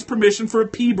anybody's permission for a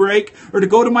pee break or to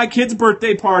go to my kid's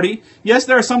birthday party. Yes,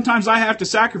 there are sometimes I have to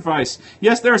sacrifice.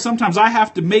 Yes, there are sometimes I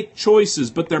have to make choices,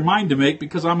 but they're mine to make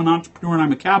because I'm an entrepreneur and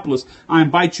I'm a capitalist. I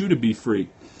invite you to be free.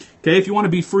 Okay, if you want to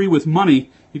be free with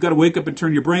money, you've got to wake up and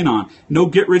turn your brain on. No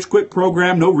get-rich-quick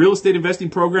program, no real estate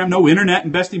investing program, no internet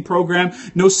investing program,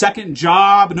 no second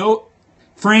job, no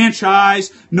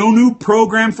franchise, no new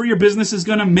program for your business is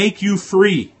going to make you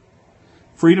free.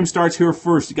 Freedom starts here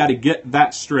first. You got to get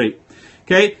that straight.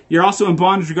 Okay, you're also in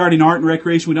bondage regarding art and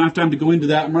recreation. We don't have time to go into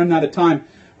that. I'm running out of time.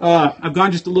 I've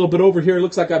gone just a little bit over here. It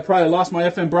looks like I probably lost my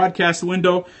FM broadcast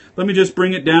window. Let me just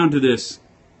bring it down to this.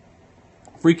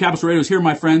 Free Capitalist Radio is here,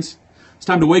 my friends. It's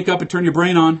time to wake up and turn your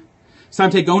brain on. It's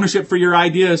time to take ownership for your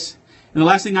ideas. And the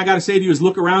last thing I got to say to you is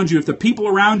look around you. If the people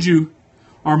around you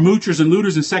are moochers and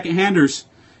looters and second-handers,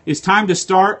 it's time to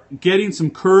start getting some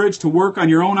courage to work on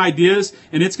your own ideas,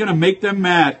 and it's going to make them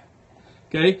mad.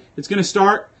 Okay? It's going to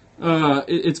start,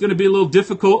 it's going to be a little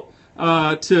difficult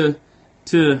to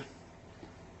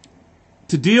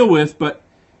deal with, but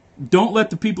don't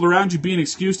let the people around you be an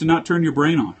excuse to not turn your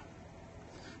brain on.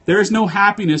 There is no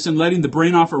happiness in letting the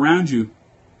brain off around you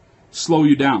slow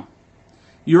you down.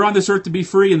 You're on this earth to be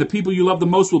free, and the people you love the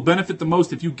most will benefit the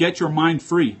most if you get your mind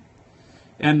free.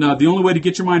 And the only way to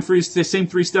get your mind free is the same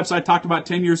 3 steps I talked about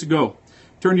 10 years ago.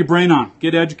 Turn your brain on.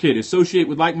 Get educated. Associate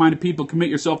with like-minded people. Commit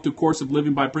yourself to a course of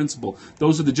living by principle.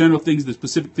 Those are the general things. The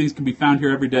specific things can be found here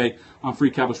every day on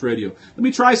Free Capitalist Radio. Let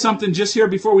me try something just here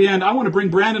before we end. I want to bring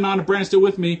Brandon on. If Brandon's still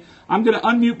with me, I'm going to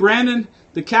unmute Brandon,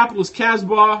 the capitalist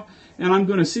Casbah, and I'm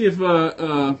going to see if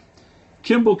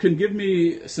Kimball can give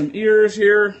me some ears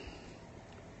here.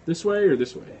 This way or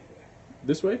this way?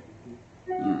 This way?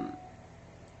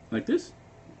 Like this?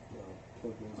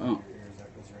 Oh.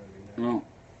 Oh.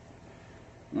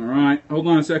 All right. Hold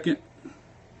on a second.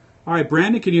 All right,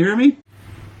 Brandon, can you hear me?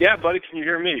 Yeah, buddy, can you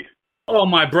hear me? Oh,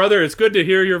 my brother, it's good to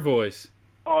hear your voice.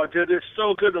 Oh, dude, it's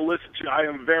so good to listen to you. I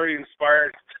am very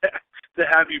inspired to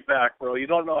have you back, bro. You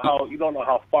don't know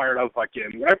how fired up I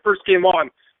get. When I first came on,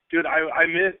 dude, I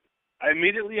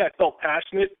immediately felt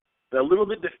passionate, a little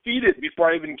bit defeated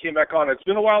before I even came back on. It's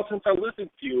been a while since I listened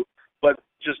to you, but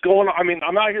just going on, I mean,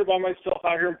 I'm out here by myself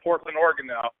out here in Portland, Oregon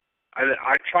now.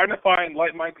 I try to find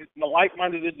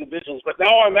like-minded individuals, but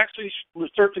now I'm actually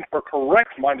searching for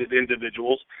correct-minded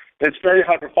individuals. It's very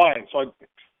hard to find. So,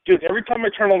 dude, every time I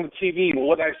turn on the TV and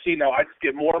what I see now, I just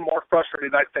get more and more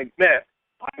frustrated. I think, man,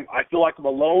 I feel like I'm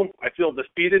alone. I feel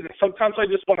defeated, and sometimes I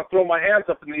just want to throw my hands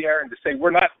up in the air and to say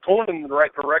we're not going in the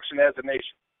right direction as a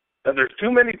nation. That there's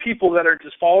too many people that are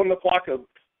just following the flock of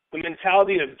the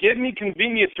mentality of give me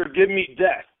convenience or give me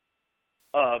death.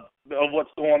 Of what's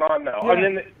going on now. Yeah.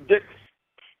 And then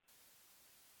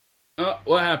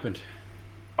what happened?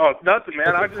 Oh, nothing,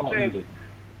 man. I'm just saying.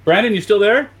 Brandon, you still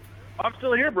there? I'm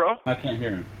still here, bro. I can't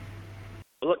hear him.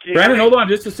 Look, Brandon, hold on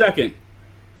just a second.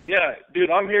 Yeah, dude,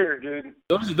 I'm here, dude.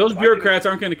 Those bureaucrats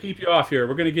aren't going to keep you off here.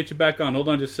 We're going to get you back on. Hold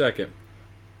on just a second.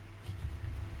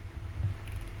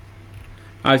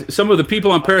 Some of the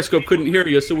people on Periscope couldn't hear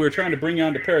you, so we were trying to bring you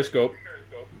onto Periscope.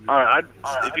 All right,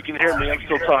 if you can hear me, I'm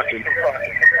still talking.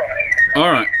 All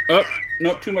right. Oh,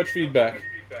 nope, too much feedback.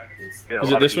 Yeah,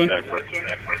 is it this one?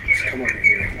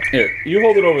 Here, you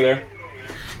hold it over there.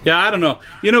 Yeah, I don't know.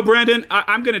 You know, Brandon,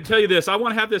 I'm going to tell you this. I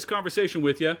want to have this conversation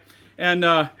with you, and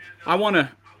I want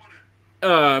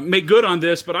to make good on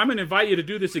this, but I'm going to invite you to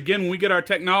do this again when we get our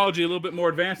technology a little bit more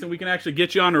advanced and we can actually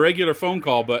get you on a regular phone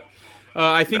call. But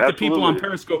I think the people on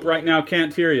Periscope right now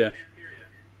can't hear you.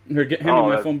 Here, hand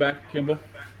me my phone back, Kimball.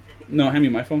 No, hand me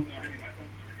my phone.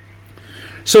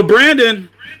 So, Brandon,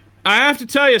 I have to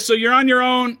tell you, so you're on your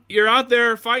own. You're out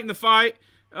there fighting the fight.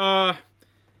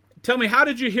 Tell me, how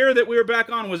did you hear that we were back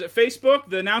on? Was it Facebook,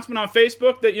 the announcement on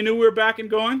Facebook that you knew we were back and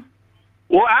going?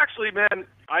 Well, actually, man,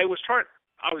 I was trying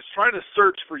to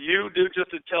search for you, dude,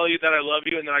 just to tell you that I love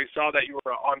you, and then I saw that you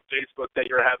were on Facebook, that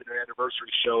you're having an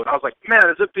anniversary show, and I was like, man,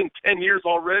 has it been 10 years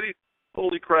already?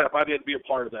 Holy crap, I didn't be a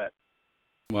part of that.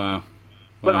 Wow.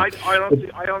 But I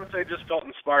honestly just felt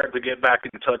inspired to get back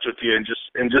in touch with you and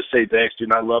just say thanks,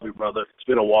 dude. I love you, brother. It's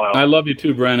been a while. I love you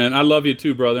too, Brandon. I love you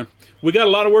too, brother. We got a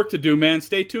lot of work to do, man.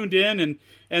 Stay tuned in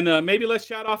and maybe let's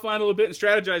chat offline a little bit and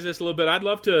strategize this a little bit. I'd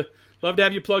love to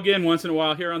have you plug in once in a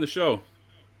while here on the show.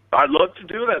 I'd love to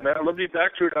do that, man. I'd love to be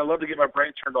back to it. I'd love to get my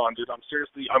brain turned on, dude.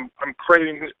 I'm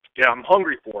craving it. Yeah, I'm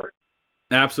hungry for it.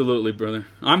 Absolutely, brother.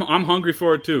 I'm hungry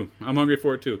for it too.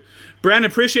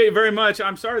 Brandon, appreciate you very much.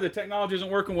 I'm sorry the technology isn't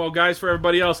working well, guys. For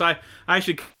everybody else, I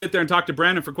should sit there and talk to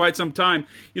Brandon for quite some time.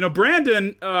 You know,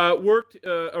 Brandon worked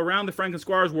around the Franklin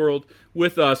Squires world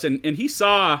with us, and he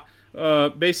saw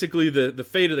basically the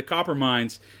fate of the copper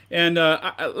mines. And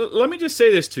let me just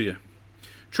say this to you: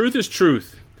 truth is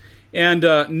truth, and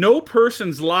no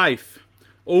person's life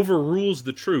overrules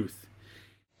the truth.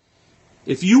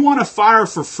 If you want to fire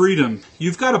for freedom,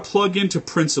 you've got to plug into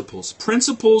principles.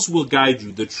 Principles will guide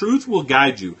you. The truth will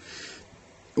guide you.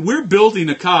 We're building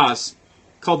a cause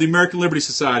called the American Liberty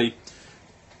Society,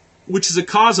 which is a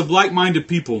cause of like-minded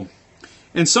people.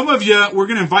 And some of you, we're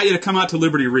going to invite you to come out to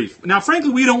Liberty Reef. Now,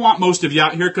 frankly, we don't want most of you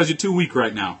out here because you're too weak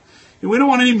right now. And we don't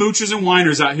want any moochers and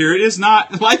whiners out here.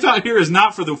 Life out here is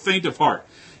not for the faint of heart.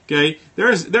 Okay?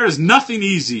 There is nothing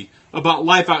easy about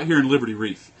life out here in Liberty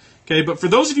Reef. Okay, but for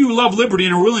those of you who love liberty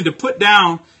and are willing to put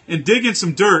down and dig in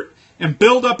some dirt and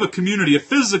build up a community, a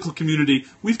physical community,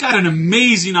 we've got an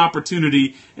amazing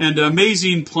opportunity and an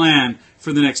amazing plan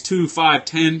for the next 2, 5,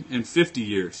 10, and 50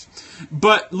 years.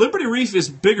 But Liberty Reef is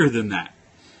bigger than that.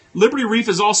 Liberty Reef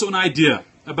is also an idea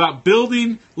about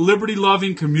building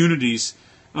liberty-loving communities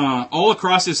all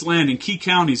across this land in key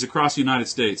counties across the United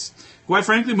States. Quite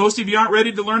frankly, most of you aren't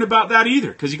ready to learn about that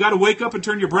either because you got to wake up and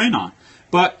turn your brain on.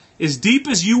 But as deep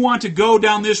as you want to go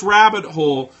down this rabbit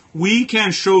hole, we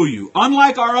can show you.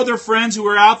 Unlike our other friends who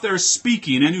are out there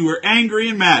speaking and who are angry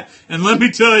and mad. And let me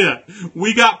tell you,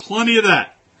 we got plenty of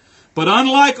that. But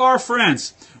unlike our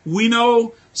friends, we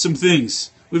know some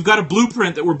things. We've got a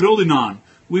blueprint that we're building on.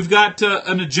 We've got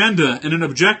an agenda and an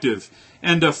objective.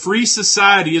 And a free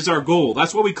society is our goal.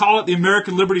 That's what we call it, the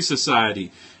American Liberty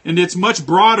Society. And it's much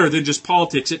broader than just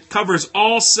politics. It covers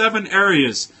all 7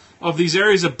 areas of these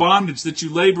areas of bondage that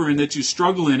you labor in, that you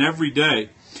struggle in every day.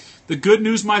 The good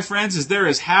news, my friends, is there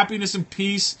is happiness and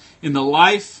peace in the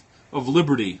life of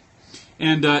liberty.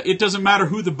 And it doesn't matter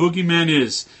who the boogeyman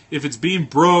is. If it's being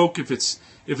broke, if it's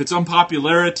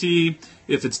unpopularity,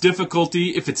 if it's difficulty,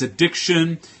 if it's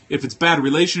addiction, if it's bad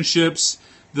relationships,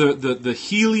 the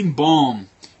healing balm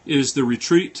is the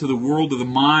retreat to the world of the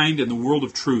mind and the world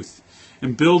of truth,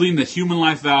 and building the human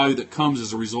life value that comes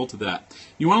as a result of that.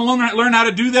 You want to learn how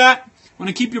to do that? Want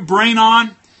to keep your brain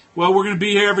on? Well, we're going to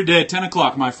be here every day at 10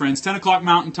 o'clock, my friends, 10 o'clock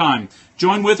Mountain Time.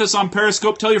 Join with us on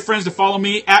Periscope. Tell your friends to follow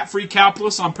me at Free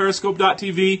Capitalist on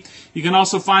Periscope.tv. You can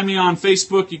also find me on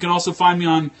Facebook. You can also find me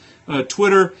on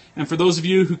Twitter. And for those of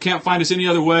you who can't find us any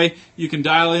other way, you can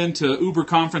dial in to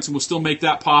UberConference, and we'll still make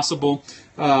that possible.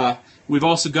 We've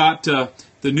also got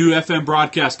the new FM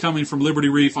broadcast coming from Liberty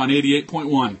Reef on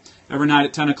 88.1 every night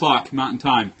at 10 o'clock Mountain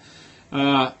Time.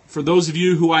 For those of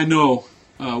you who I know,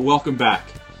 welcome back.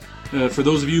 For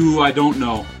those of you who I don't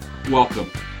know,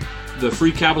 welcome. The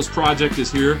Free Capitalist Project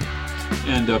is here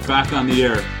and back on the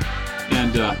air.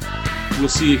 And we'll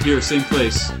see you here, same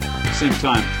place, same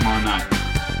time tomorrow night.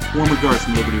 Warm regards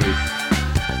from Liberty Reef.